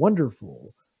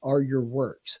 Wonderful are your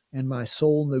works, and my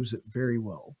soul knows it very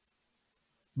well.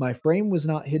 My frame was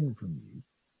not hidden from you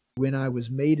when I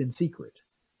was made in secret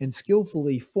and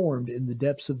skillfully formed in the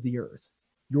depths of the earth.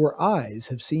 Your eyes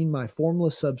have seen my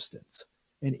formless substance,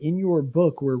 and in your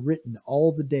book were written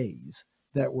all the days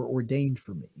that were ordained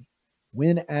for me,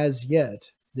 when as yet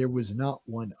there was not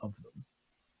one of them.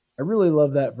 I really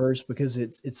love that verse because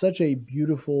it's such a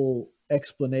beautiful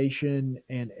explanation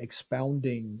and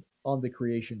expounding on the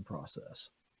creation process.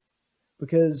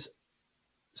 Because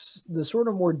the sort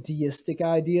of more deistic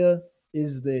idea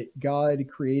is that God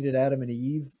created Adam and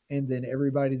Eve, and then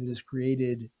everybody that is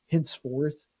created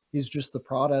henceforth is just the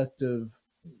product of,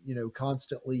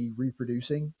 constantly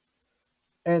reproducing.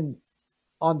 And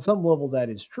on some level that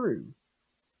is true.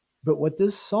 But what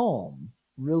this psalm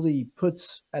really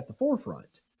puts at the forefront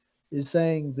is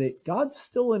saying that God's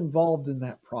still involved in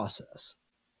that process.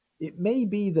 It may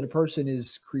be that a person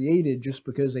is created just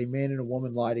because a man and a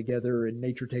woman lie together and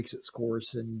nature takes its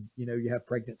course and, you have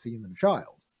pregnancy and then a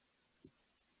child.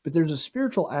 But there's a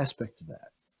spiritual aspect to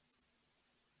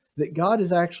that God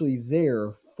is actually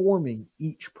there forming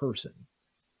each person.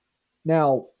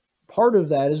 Now, part of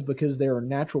that is because there are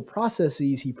natural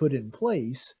processes he put in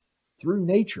place through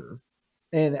nature.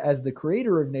 And as the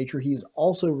creator of nature, he is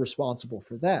also responsible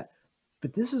for that.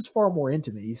 But this is far more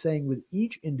intimate. He's saying with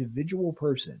each individual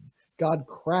person, God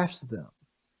crafts them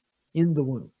in the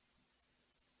womb.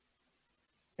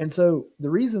 And so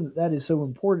the reason that is so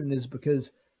important is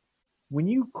because when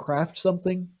you craft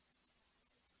something,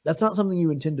 that's not something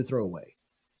you intend to throw away.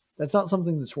 That's not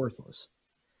something that's worthless.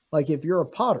 Like if you're a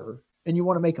potter and you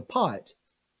want to make a pot,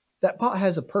 that pot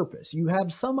has a purpose. You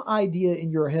have some idea in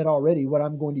your head already what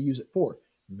I'm going to use it for.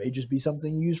 It may just be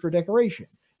something you use for decoration.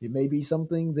 It may be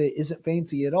something that isn't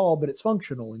fancy at all, but it's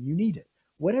functional and you need it.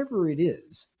 Whatever it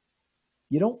is,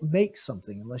 you don't make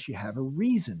something unless you have a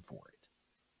reason for it.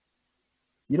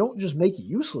 You don't just make a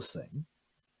useless thing.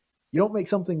 You don't make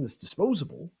something that's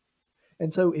disposable.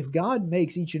 And so if God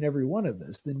makes each and every one of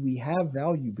us, then we have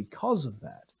value because of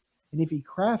that. And if he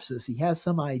crafts us, he has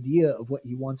some idea of what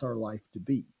he wants our life to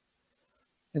be.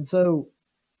 And so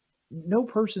no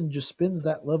person just spends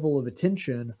that level of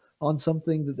attention on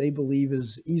something that they believe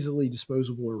is easily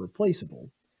disposable or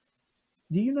replaceable.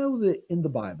 Do you know that in the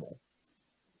Bible,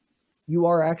 you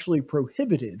are actually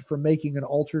prohibited from making an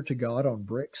altar to God on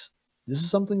bricks. This is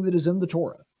something that is in the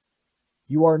Torah.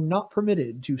 You are not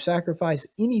permitted to sacrifice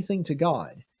anything to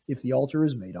God if the altar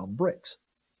is made on bricks.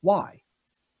 Why?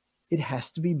 It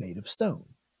has to be made of stone.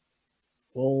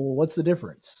 Well, what's the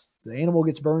difference? The animal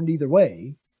gets burned either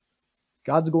way.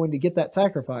 God's going to get that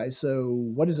sacrifice, so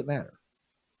what does it matter?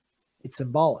 It's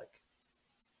symbolic.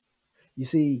 You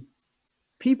see,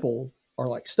 people are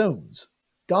like stones.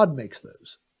 God makes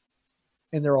those.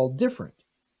 And they're all different.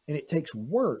 And it takes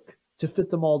work to fit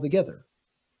them all together.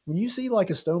 When you see like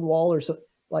a stone wall or something,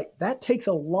 like that takes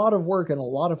a lot of work and a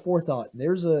lot of forethought. And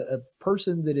there's a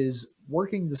person that is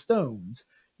working the stones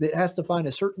that has to find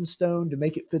a certain stone to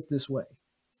make it fit this way.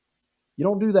 You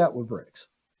don't do that with bricks.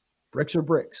 Bricks are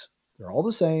bricks. They're all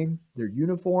the same. They're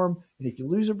uniform. And if you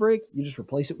lose a brick, you just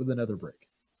replace it with another brick.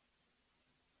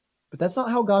 But that's not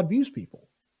how God views people.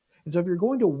 And so if you're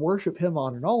going to worship him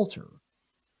on an altar,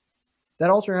 that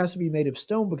altar has to be made of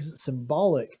stone because it's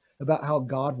symbolic about how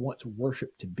God wants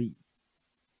worship to be.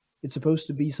 It's supposed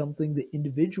to be something that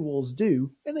individuals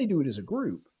do, and they do it as a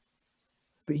group.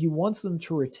 But he wants them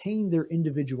to retain their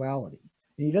individuality.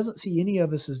 And he doesn't see any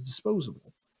of us as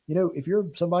disposable. You know, if you're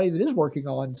somebody that is working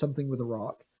on something with a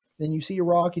rock, then you see a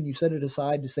rock and you set it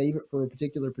aside to save it for a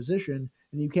particular position,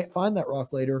 and you can't find that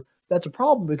rock later, that's a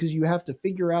problem because you have to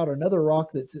figure out another rock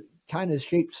that's kind of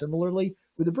shaped similarly.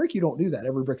 With a brick, you don't do that.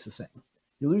 Every brick's the same.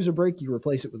 You lose a brick, you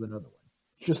replace it with another one.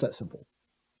 It's just that simple.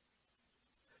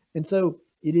 And so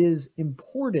it is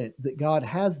important that God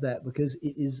has that because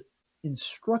it is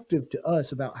instructive to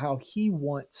us about how he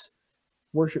wants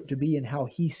worship to be and how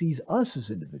he sees us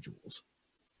as individuals.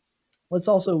 Let's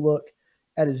also look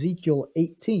at Ezekiel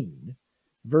 18,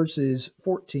 verses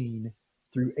 14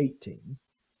 through 18.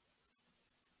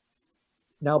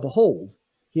 Now behold,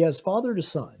 he has fathered a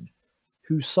son,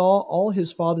 who saw all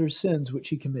his father's sins which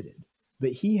he committed,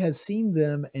 but he has seen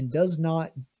them and does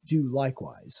not do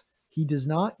likewise. He does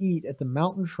not eat at the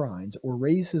mountain shrines or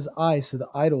raise his eyes to the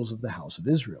idols of the house of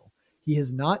Israel. He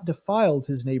has not defiled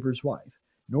his neighbor's wife,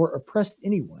 nor oppressed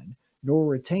anyone, nor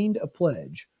retained a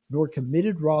pledge, nor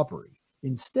committed robbery.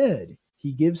 Instead,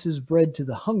 he gives his bread to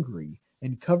the hungry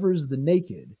and covers the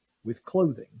naked with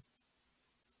clothing.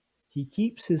 He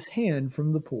keeps his hand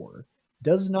from the poor,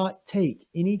 does not take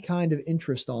any kind of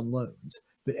interest on loans,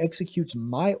 but executes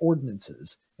my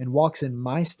ordinances and walks in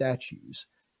my statutes.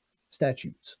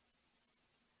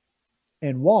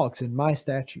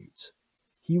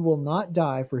 He will not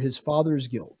die for his father's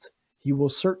guilt. He will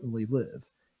certainly live.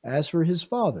 As for his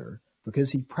father, because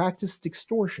he practiced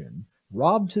extortion,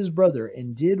 robbed his brother,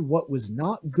 and did what was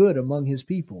not good among his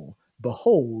people,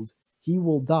 behold, he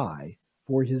will die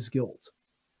for his guilt.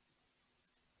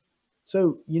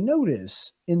 So you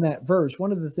notice in that verse,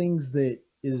 one of the things that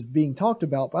is being talked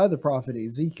about by the prophet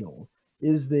Ezekiel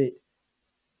is that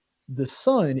the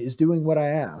son is doing what I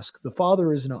ask, the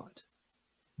father is not.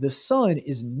 The son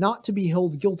is not to be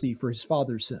held guilty for his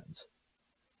father's sins.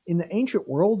 In the ancient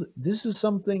world, this is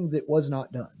something that was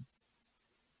not done.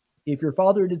 If your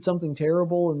father did something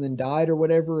terrible and then died or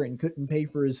whatever and couldn't pay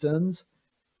for his sins,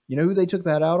 you know who they took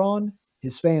that out on?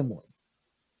 His family.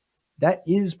 That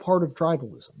is part of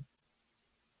tribalism.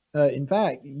 In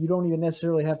fact, you don't even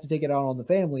necessarily have to take it out on the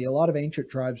family. A lot of ancient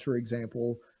tribes, for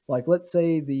example, like let's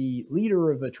say the leader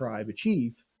of a tribe, a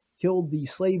chief, killed the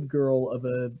slave girl of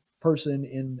a person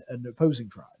in an opposing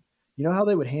tribe. You know how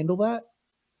they would handle that?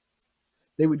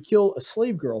 They would kill a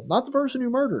slave girl, not the person who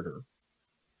murdered her.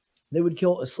 They would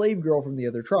kill a slave girl from the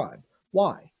other tribe.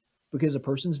 Why? Because a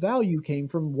person's value came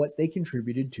from what they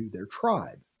contributed to their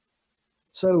tribe.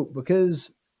 So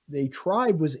because the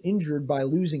tribe was injured by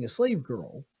losing a slave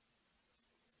girl,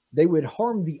 they would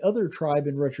harm the other tribe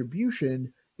in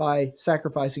retribution by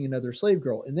sacrificing another slave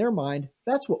girl. In their mind,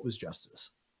 that's what was justice.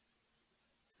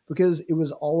 Because it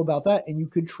was all about that, and you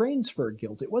could transfer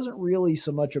guilt. It wasn't really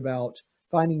so much about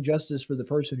finding justice for the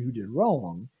person who did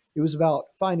wrong. It was about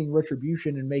finding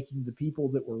retribution and making the people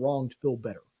that were wronged feel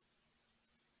better.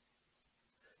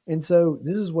 And so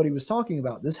this is what he was talking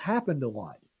about. This happened a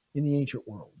lot in the ancient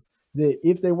world. That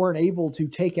if they weren't able to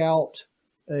take out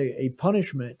a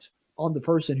punishment on the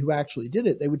person who actually did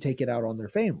it, they would take it out on their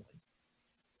family.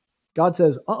 God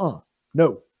says,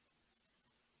 no,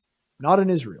 not in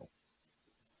Israel.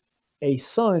 A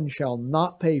son shall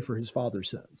not pay for his father's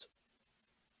sins.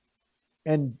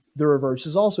 And the reverse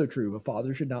is also true. A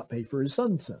father should not pay for his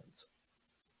son's sins.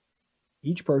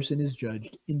 Each person is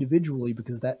judged individually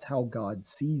because that's how God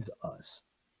sees us.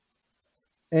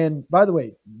 And by the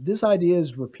way, this idea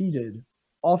is repeated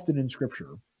often in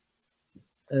Scripture.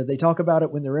 They talk about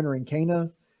it when they're entering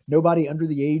Canaan. Nobody under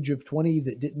the age of 20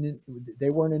 they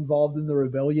weren't involved in the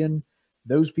rebellion.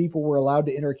 Those people were allowed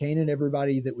to enter Canaan.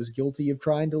 Everybody that was guilty of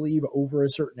trying to leave over a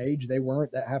certain age, they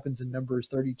weren't. That happens in Numbers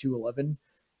 32:11.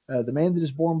 The man that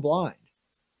is born blind.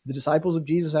 The disciples of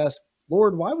Jesus asked,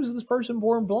 Lord, why was this person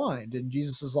born blind? And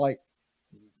Jesus is like,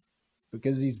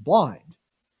 because he's blind.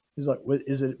 He's like, what,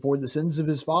 is it for the sins of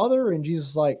his father? And Jesus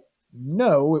is like,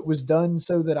 no, it was done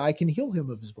so that I can heal him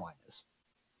of his blindness.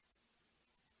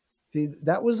 See,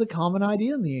 that was a common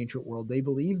idea in the ancient world. They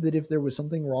believed that if there was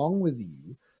something wrong with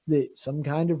you, that some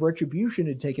kind of retribution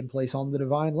had taken place on the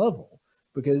divine level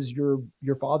because your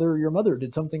father or your mother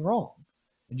did something wrong.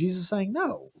 And Jesus is saying,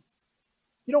 no,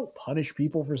 you don't punish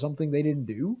people for something they didn't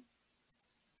do.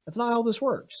 That's not how this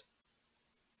works.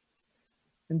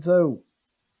 And so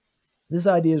this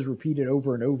idea is repeated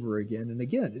over and over again. And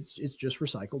again, it's just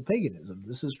recycled paganism.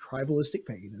 This is tribalistic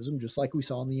paganism, just like we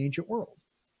saw in the ancient world.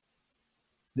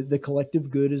 The collective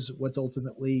good is what's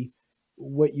ultimately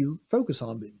what you focus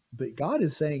on. But God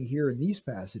is saying here in these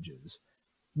passages,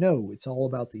 no, it's all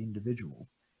about the individual.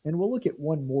 And we'll look at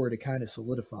one more to kind of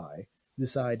solidify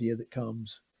this idea that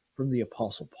comes from the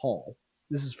Apostle Paul.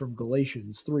 This is from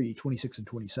Galatians 3:26 and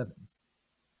 27.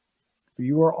 For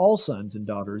you are all sons and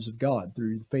daughters of God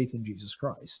through the faith in Jesus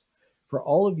Christ. For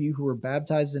all of you who are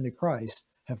baptized into Christ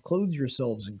have clothed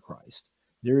yourselves in Christ.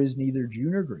 There is neither Jew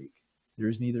nor Greek. There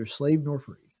is neither slave nor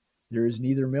free. There is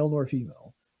neither male nor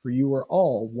female. For you are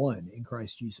all one in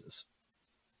Christ Jesus.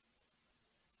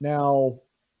 Now,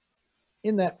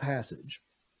 in that passage,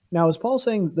 is Paul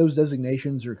saying that those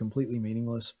designations are completely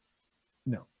meaningless?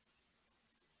 No.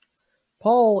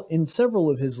 Paul, in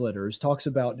several of his letters, talks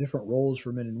about different roles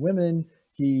for men and women.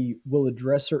 He will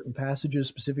address certain passages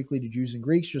specifically to Jews and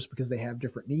Greeks just because they have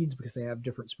different needs, because they have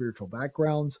different spiritual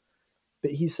backgrounds.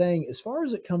 But he's saying, as far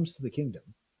as it comes to the kingdom,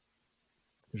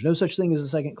 there's no such thing as a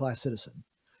second-class citizen.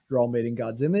 You're all made in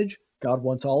God's image. God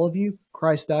wants all of you.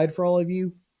 Christ died for all of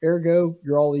you. Ergo,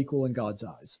 you're all equal in God's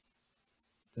eyes.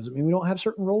 Doesn't mean we don't have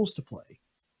certain roles to play.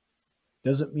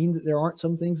 Doesn't mean that there aren't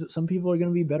some things that some people are going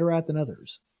to be better at than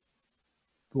others.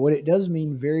 But what it does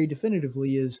mean very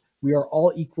definitively is we are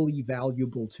all equally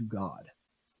valuable to God.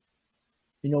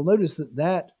 And you'll notice that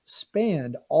that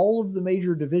spanned all of the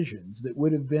major divisions that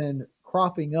would have been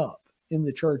cropping up in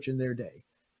the church in their day.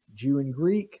 Jew and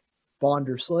Greek, bond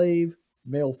or slave,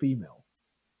 male, female.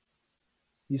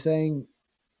 He's saying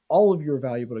all of you are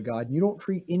valuable to God, and you don't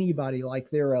treat anybody like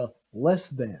they're a less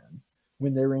than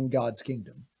when they're in God's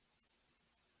kingdom.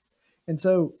 And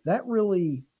so that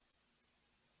really,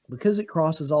 because it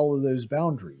crosses all of those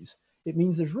boundaries, it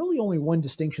means there's really only one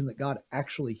distinction that God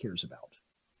actually cares about.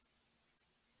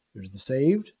 There's the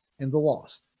saved and the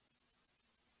lost.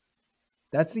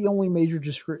 That's the only major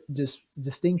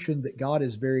distinction that God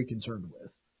is very concerned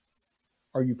with.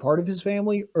 Are you part of his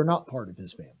family or not part of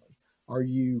his family? Are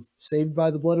you saved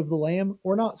by the blood of the Lamb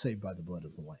or not saved by the blood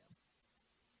of the Lamb?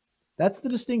 That's the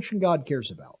distinction God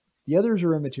cares about. The others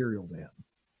are immaterial to him.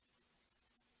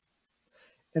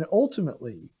 And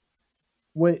ultimately,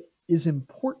 what is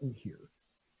important here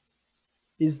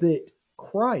is that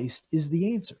Christ is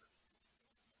the answer.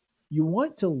 You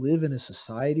want to live in a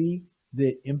society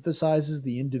that emphasizes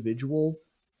the individual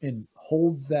and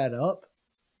holds that up.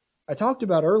 I talked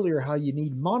about earlier how you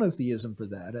need monotheism for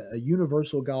that, a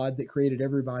universal God that created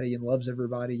everybody and loves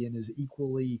everybody and is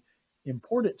equally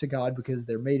important to God because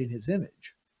they're made in his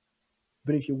image.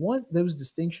 But if you want those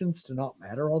distinctions to not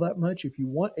matter all that much, if you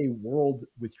want a world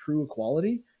with true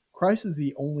equality, Christ is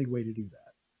the only way to do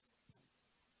that.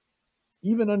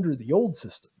 Even under the old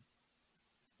system,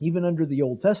 even under the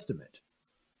Old Testament,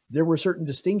 there were certain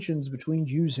distinctions between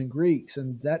Jews and Greeks,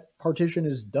 and that partition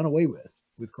is done away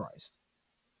with Christ.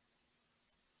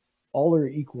 All are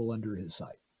equal under his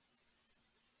sight.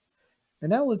 And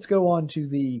now let's go on to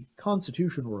the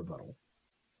constitutional rebuttal.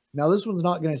 Now this one's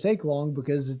not going to take long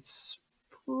because it's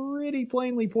pretty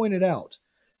plainly pointed out.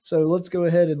 So let's go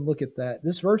ahead and look at that.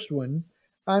 This first one,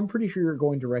 I'm pretty sure you're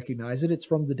going to recognize it. It's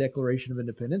from the Declaration of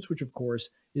Independence, which of course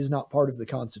is not part of the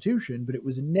Constitution, but it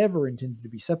was never intended to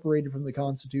be separated from the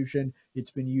Constitution. It's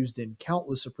been used in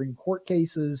countless Supreme Court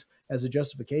cases as a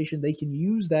justification. They can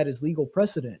use that as legal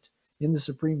precedent in the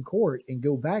Supreme Court and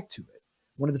go back to it.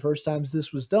 One of the first times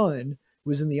this was done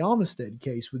was in the Amistad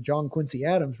case with John Quincy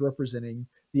Adams representing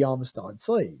the Amistad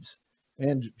slaves,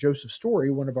 and Joseph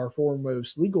Story, one of our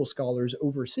foremost legal scholars,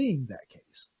 overseeing that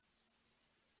case.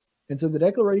 And so the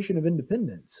Declaration of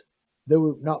Independence,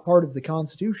 though not part of the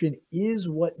Constitution, is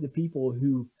what the people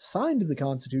who signed the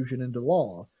Constitution into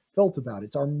law felt about it.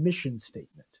 It's our mission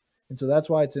statement. And so that's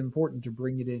why it's important to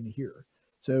bring it in here.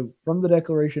 So from the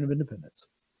Declaration of Independence,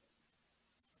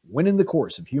 when in the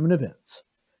course of human events,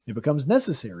 It becomes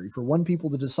necessary for one people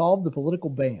to dissolve the political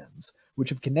bands which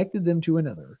have connected them to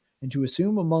another, and to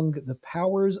assume among the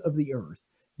powers of the earth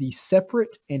the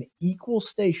separate and equal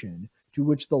station to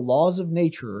which the laws of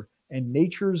nature and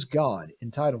nature's God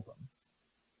entitle them.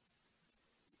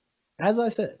 As I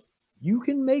said, you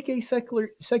can make a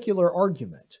secular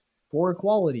argument for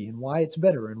equality and why it's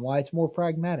better and why it's more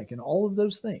pragmatic and all of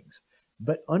those things.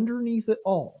 But underneath it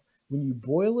all, when you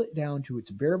boil it down to its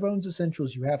bare bones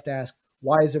essentials, you have to ask,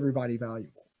 why is everybody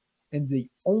valuable? And the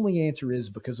only answer is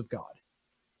because of God.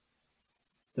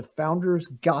 The founders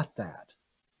got that.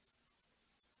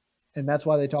 And that's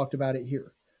why they talked about it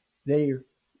here.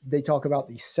 They talk about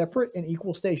the separate and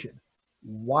equal station.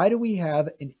 Why do we have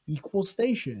an equal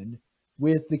station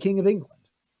with the King of England?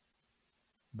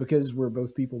 Because we're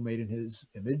both people made in his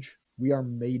image. We are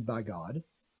made by God.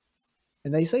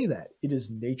 And they say that. It is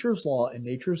nature's law and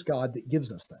nature's God that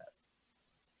gives us that.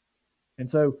 And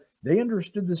so they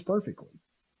understood this perfectly.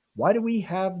 Why do we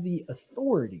have the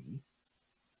authority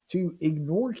to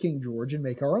ignore King George and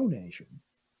make our own nation?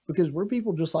 Because we're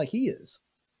people just like he is.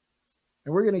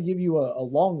 And we're going to give you a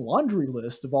long laundry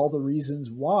list of all the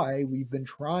reasons why we've been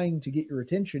trying to get your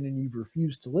attention and you've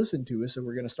refused to listen to us, and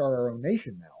we're going to start our own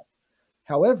nation now.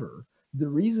 However, the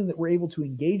reason that we're able to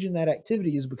engage in that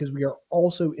activity is because we are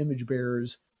also image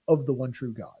bearers of the one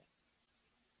true God.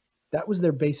 That was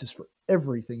their basis for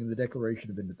everything in the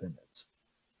Declaration of Independence.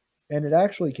 And it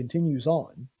actually continues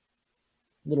on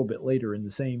a little bit later in the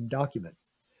same document.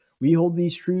 We hold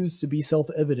these truths to be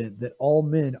self-evident, that all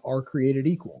men are created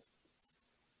equal.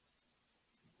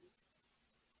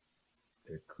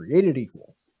 They're created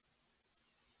equal,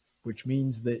 which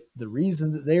means that the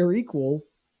reason that they are equal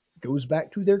goes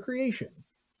back to their creation.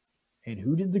 And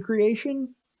who did the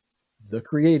creation? The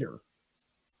Creator.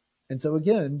 And so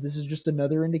again, this is just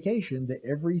another indication that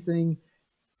everything,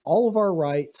 all of our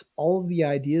rights, all of the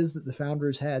ideas that the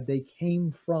founders had, they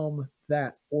came from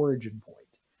that origin point.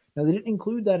 Now, they didn't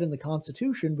include that in the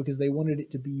Constitution because they wanted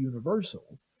it to be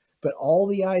universal, but all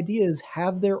the ideas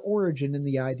have their origin in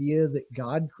the idea that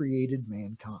God created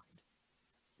mankind.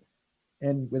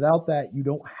 And without that, you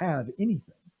don't have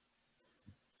anything.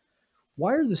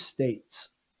 Why are the states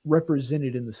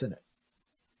represented in the Senate?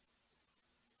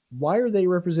 Why are they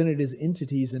represented as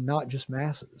entities and not just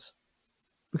masses?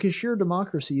 Because sheer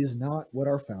democracy is not what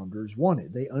our founders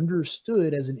wanted. They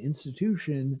understood as an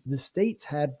institution the states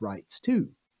had rights too.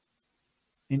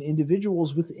 And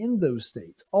individuals within those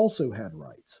states also had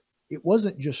rights. It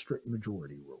wasn't just strict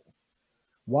majority rule.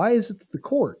 Why is it that the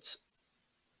courts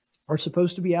are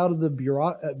supposed to be out of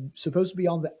the supposed to be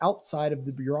on the outside of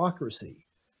the bureaucracy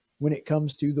when it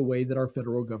comes to the way that our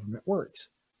federal government works?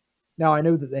 Now, I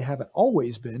know that they haven't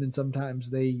always been, and sometimes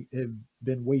they have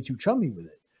been way too chummy with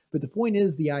it. But the point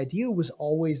is, the idea was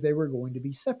always they were going to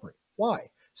be separate. Why?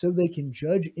 So they can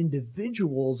judge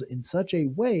individuals in such a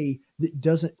way that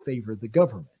doesn't favor the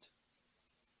government.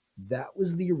 That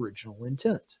was the original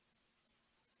intent.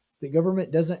 The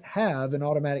government doesn't have an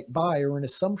automatic buy or an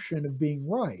assumption of being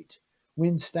right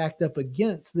when stacked up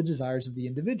against the desires of the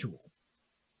individual.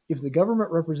 If the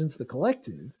government represents the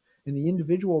collective and the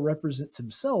individual represents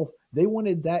himself, they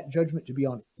wanted that judgment to be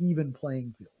on even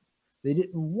playing field. They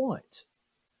didn't want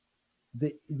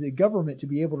the government to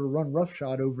be able to run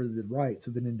roughshod over the rights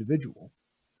of an individual.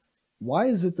 Why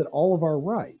is it that all of our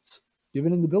rights,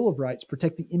 given in the Bill of Rights,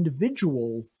 protect the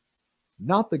individual,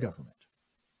 not the government?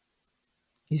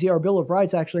 You see, our Bill of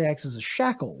Rights actually acts as a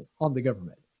shackle on the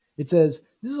government. It says,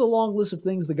 this is a long list of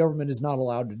things the government is not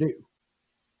allowed to do.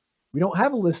 We don't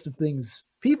have a list of things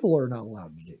people are not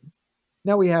allowed to do.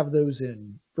 Now we have those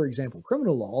in, for example,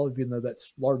 criminal law, even though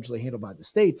that's largely handled by the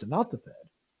states and not the Fed.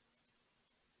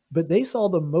 But they saw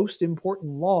the most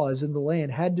important laws in the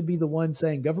land had to be the one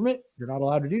saying, government, you're not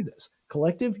allowed to do this.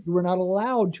 Collective, you are not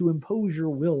allowed to impose your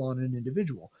will on an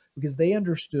individual, because they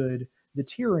understood the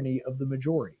tyranny of the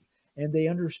majority. And they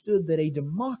understood that a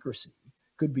democracy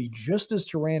could be just as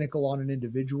tyrannical on an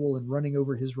individual and running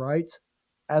over his rights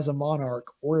as a monarch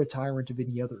or a tyrant of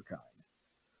any other kind.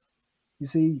 You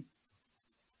see,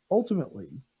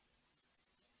 ultimately,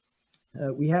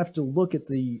 we have to look at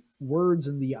the words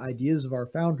and the ideas of our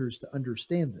founders to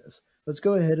understand this. Let's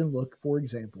go ahead and look, for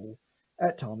example,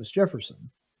 at Thomas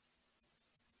Jefferson.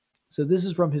 So this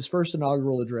is from his first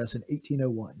inaugural address in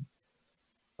 1801.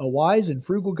 A wise and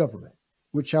frugal government,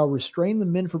 which shall restrain the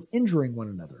men from injuring one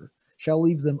another, shall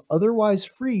leave them otherwise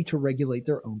free to regulate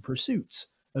their own pursuits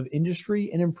of industry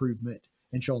and improvement,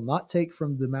 and shall not take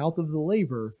from the mouth of the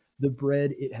labor the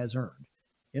bread it has earned.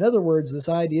 In other words, this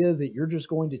idea that you're just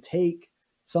going to take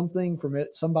something from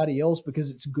somebody else because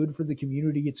it's good for the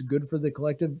community, it's good for the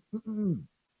collective.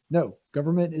 No,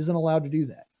 government isn't allowed to do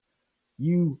that.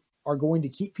 You are going to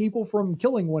keep people from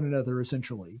killing one another,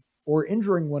 essentially, or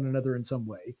injuring one another in some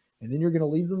way, and then you're going to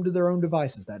leave them to their own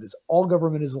devices. That is all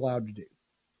government is allowed to do.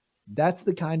 That's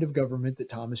the kind of government that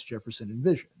Thomas Jefferson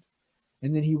envisioned.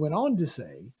 And then he went on to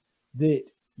say that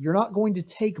you're not going to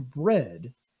take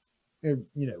bread,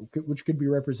 which could be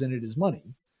represented as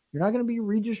money. You're not going to be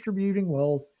redistributing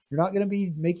wealth. You're not going to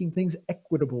be making things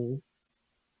equitable.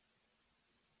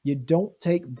 You don't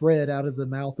take bread out of the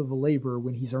mouth of a laborer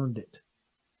when he's earned it.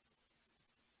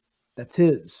 That's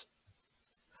his.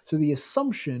 So the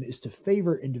assumption is to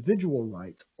favor individual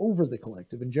rights over the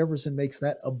collective, and Jefferson makes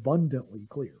that abundantly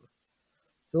clear.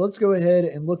 So let's go ahead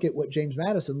and look at what James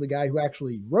Madison, the guy who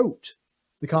actually wrote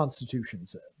the Constitution,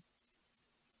 said.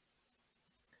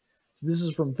 So this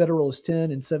is from Federalist 10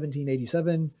 in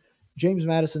 1787. James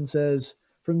Madison says,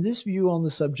 "From this view on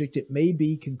the subject, it may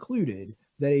be concluded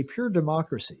that a pure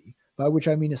democracy, by which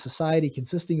I mean a society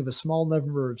consisting of a small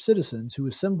number of citizens who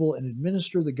assemble and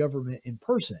administer the government in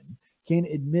person, can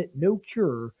admit no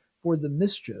cure for the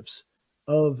mischiefs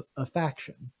of a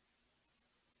faction.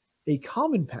 A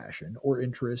common passion or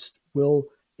interest will,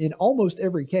 in almost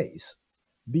every case,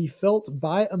 be felt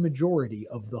by a majority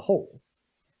of the whole.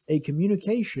 A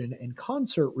communication and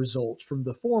concert results from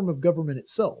the form of government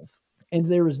itself, and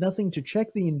there is nothing to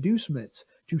check the inducements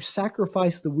to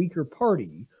sacrifice the weaker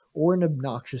party or an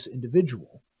obnoxious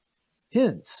individual.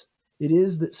 Hence, it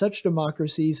is that such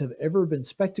democracies have ever been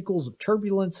spectacles of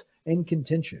turbulence and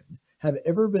contention, have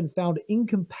ever been found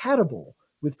incompatible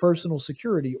with personal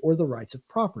security or the rights of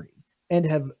property, and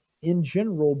have in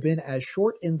general been as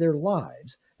short in their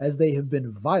lives as they have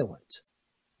been violent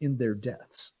in their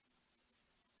deaths."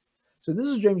 So this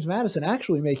is James Madison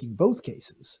actually making both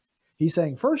cases. He's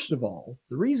saying, first of all,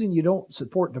 the reason you don't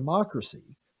support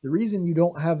democracy, the reason you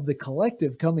don't have the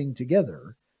collective coming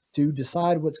together to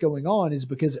decide what's going on is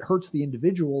because it hurts the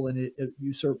individual and it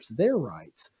usurps their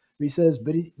rights. But he says,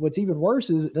 what's even worse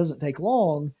is it doesn't take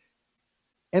long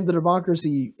and the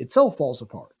democracy itself falls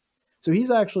apart. So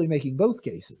he's actually making both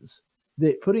cases,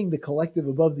 that putting the collective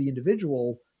above the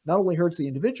individual not only hurts the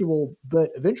individual,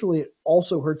 but eventually it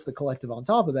also hurts the collective on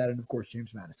top of that. And of course,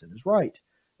 James Madison is right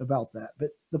about that.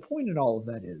 But the point in all of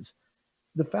that is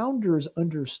the founders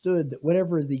understood that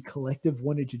whatever the collective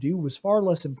wanted to do was far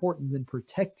less important than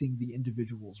protecting the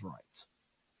individual's rights,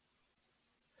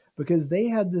 because they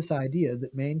had this idea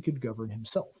that man could govern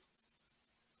himself,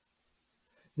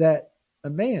 that a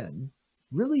man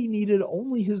really needed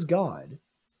only his God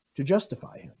to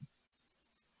justify him,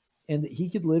 and that he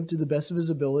could live to the best of his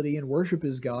ability and worship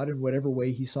his God in whatever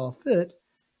way he saw fit.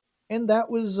 And that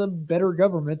was a better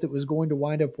government that was going to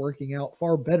wind up working out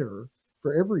far better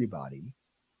for everybody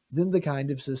than the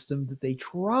kind of system that they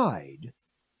tried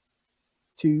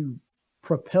to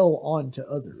propel onto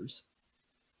others,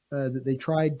 that they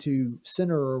tried to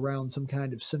center around some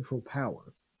kind of central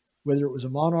power, whether it was a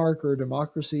monarch or a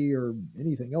democracy or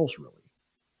anything else, really.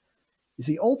 You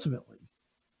see, ultimately,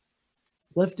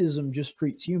 leftism just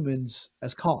treats humans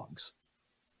as cogs,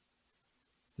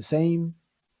 the same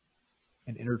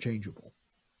and interchangeable.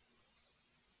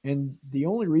 And the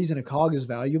only reason a cog is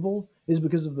valuable is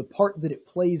because of the part that it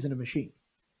plays in a machine.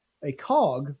 A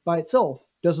cog by itself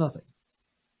does nothing.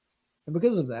 And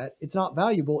because of that, it's not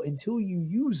valuable until you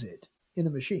use it in a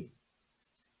machine.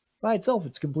 By itself,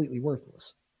 it's completely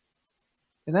worthless.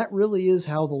 And that really is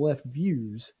how the left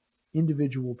views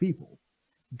individual people.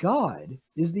 God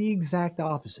is the exact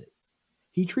opposite.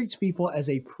 He treats people as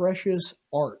a precious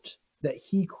art that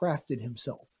he crafted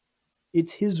himself.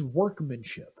 It's his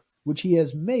workmanship, which he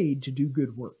has made to do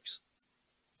good works.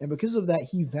 And because of that,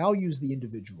 he values the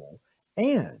individual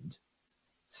and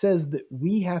says that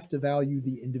we have to value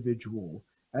the individual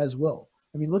as well.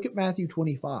 I mean, look at Matthew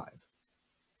 25.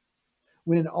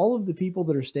 When all of the people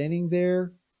that are standing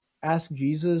there ask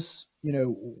Jesus,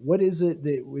 what is it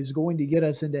that is going to get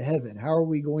us into heaven? How are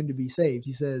we going to be saved?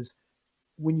 He says,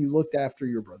 when you looked after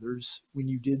your brothers, when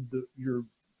you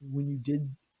did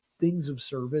things of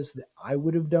service that I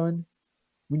would have done,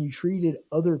 when you treated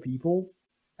other people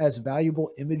as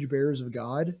valuable image bearers of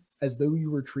God, as though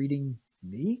you were treating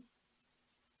me,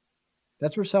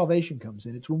 that's where salvation comes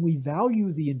in. It's when we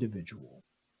value the individual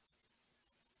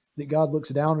that God looks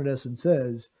down at us and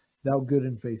says, "Thou good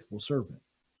and faithful servant."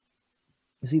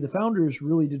 You see, the founders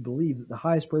really did believe that the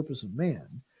highest purpose of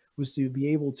man was to be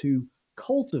able to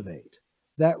cultivate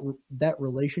that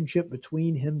relationship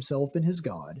between himself and his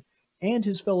God and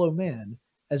his fellow man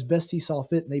as best he saw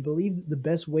fit. And they believed that the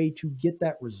best way to get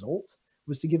that result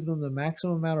was to give them the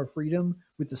maximum amount of freedom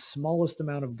with the smallest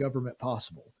amount of government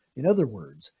possible. In other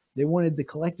words, they wanted the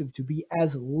collective to be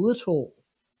as little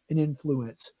an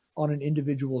influence on an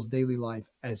individual's daily life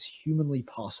as humanly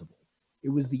possible. It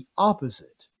was the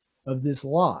opposite of this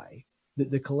lie that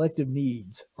the collective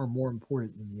needs are more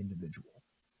important than the individual.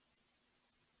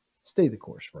 Stay the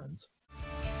course, friends.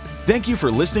 Thank you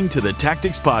for listening to the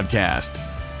Tactics Podcast.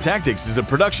 Tactics is a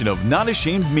production of Not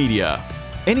Ashamed Media.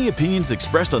 Any opinions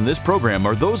expressed on this program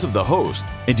are those of the host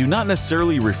and do not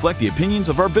necessarily reflect the opinions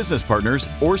of our business partners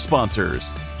or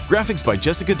sponsors. Graphics by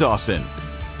Jessica Dawson.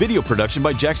 Video production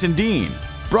by Jackson Dean.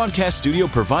 Broadcast studio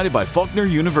provided by Faulkner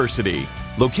University.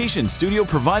 Location studio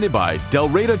provided by Del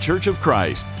Reyta Church of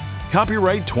Christ.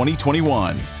 Copyright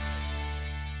 2021.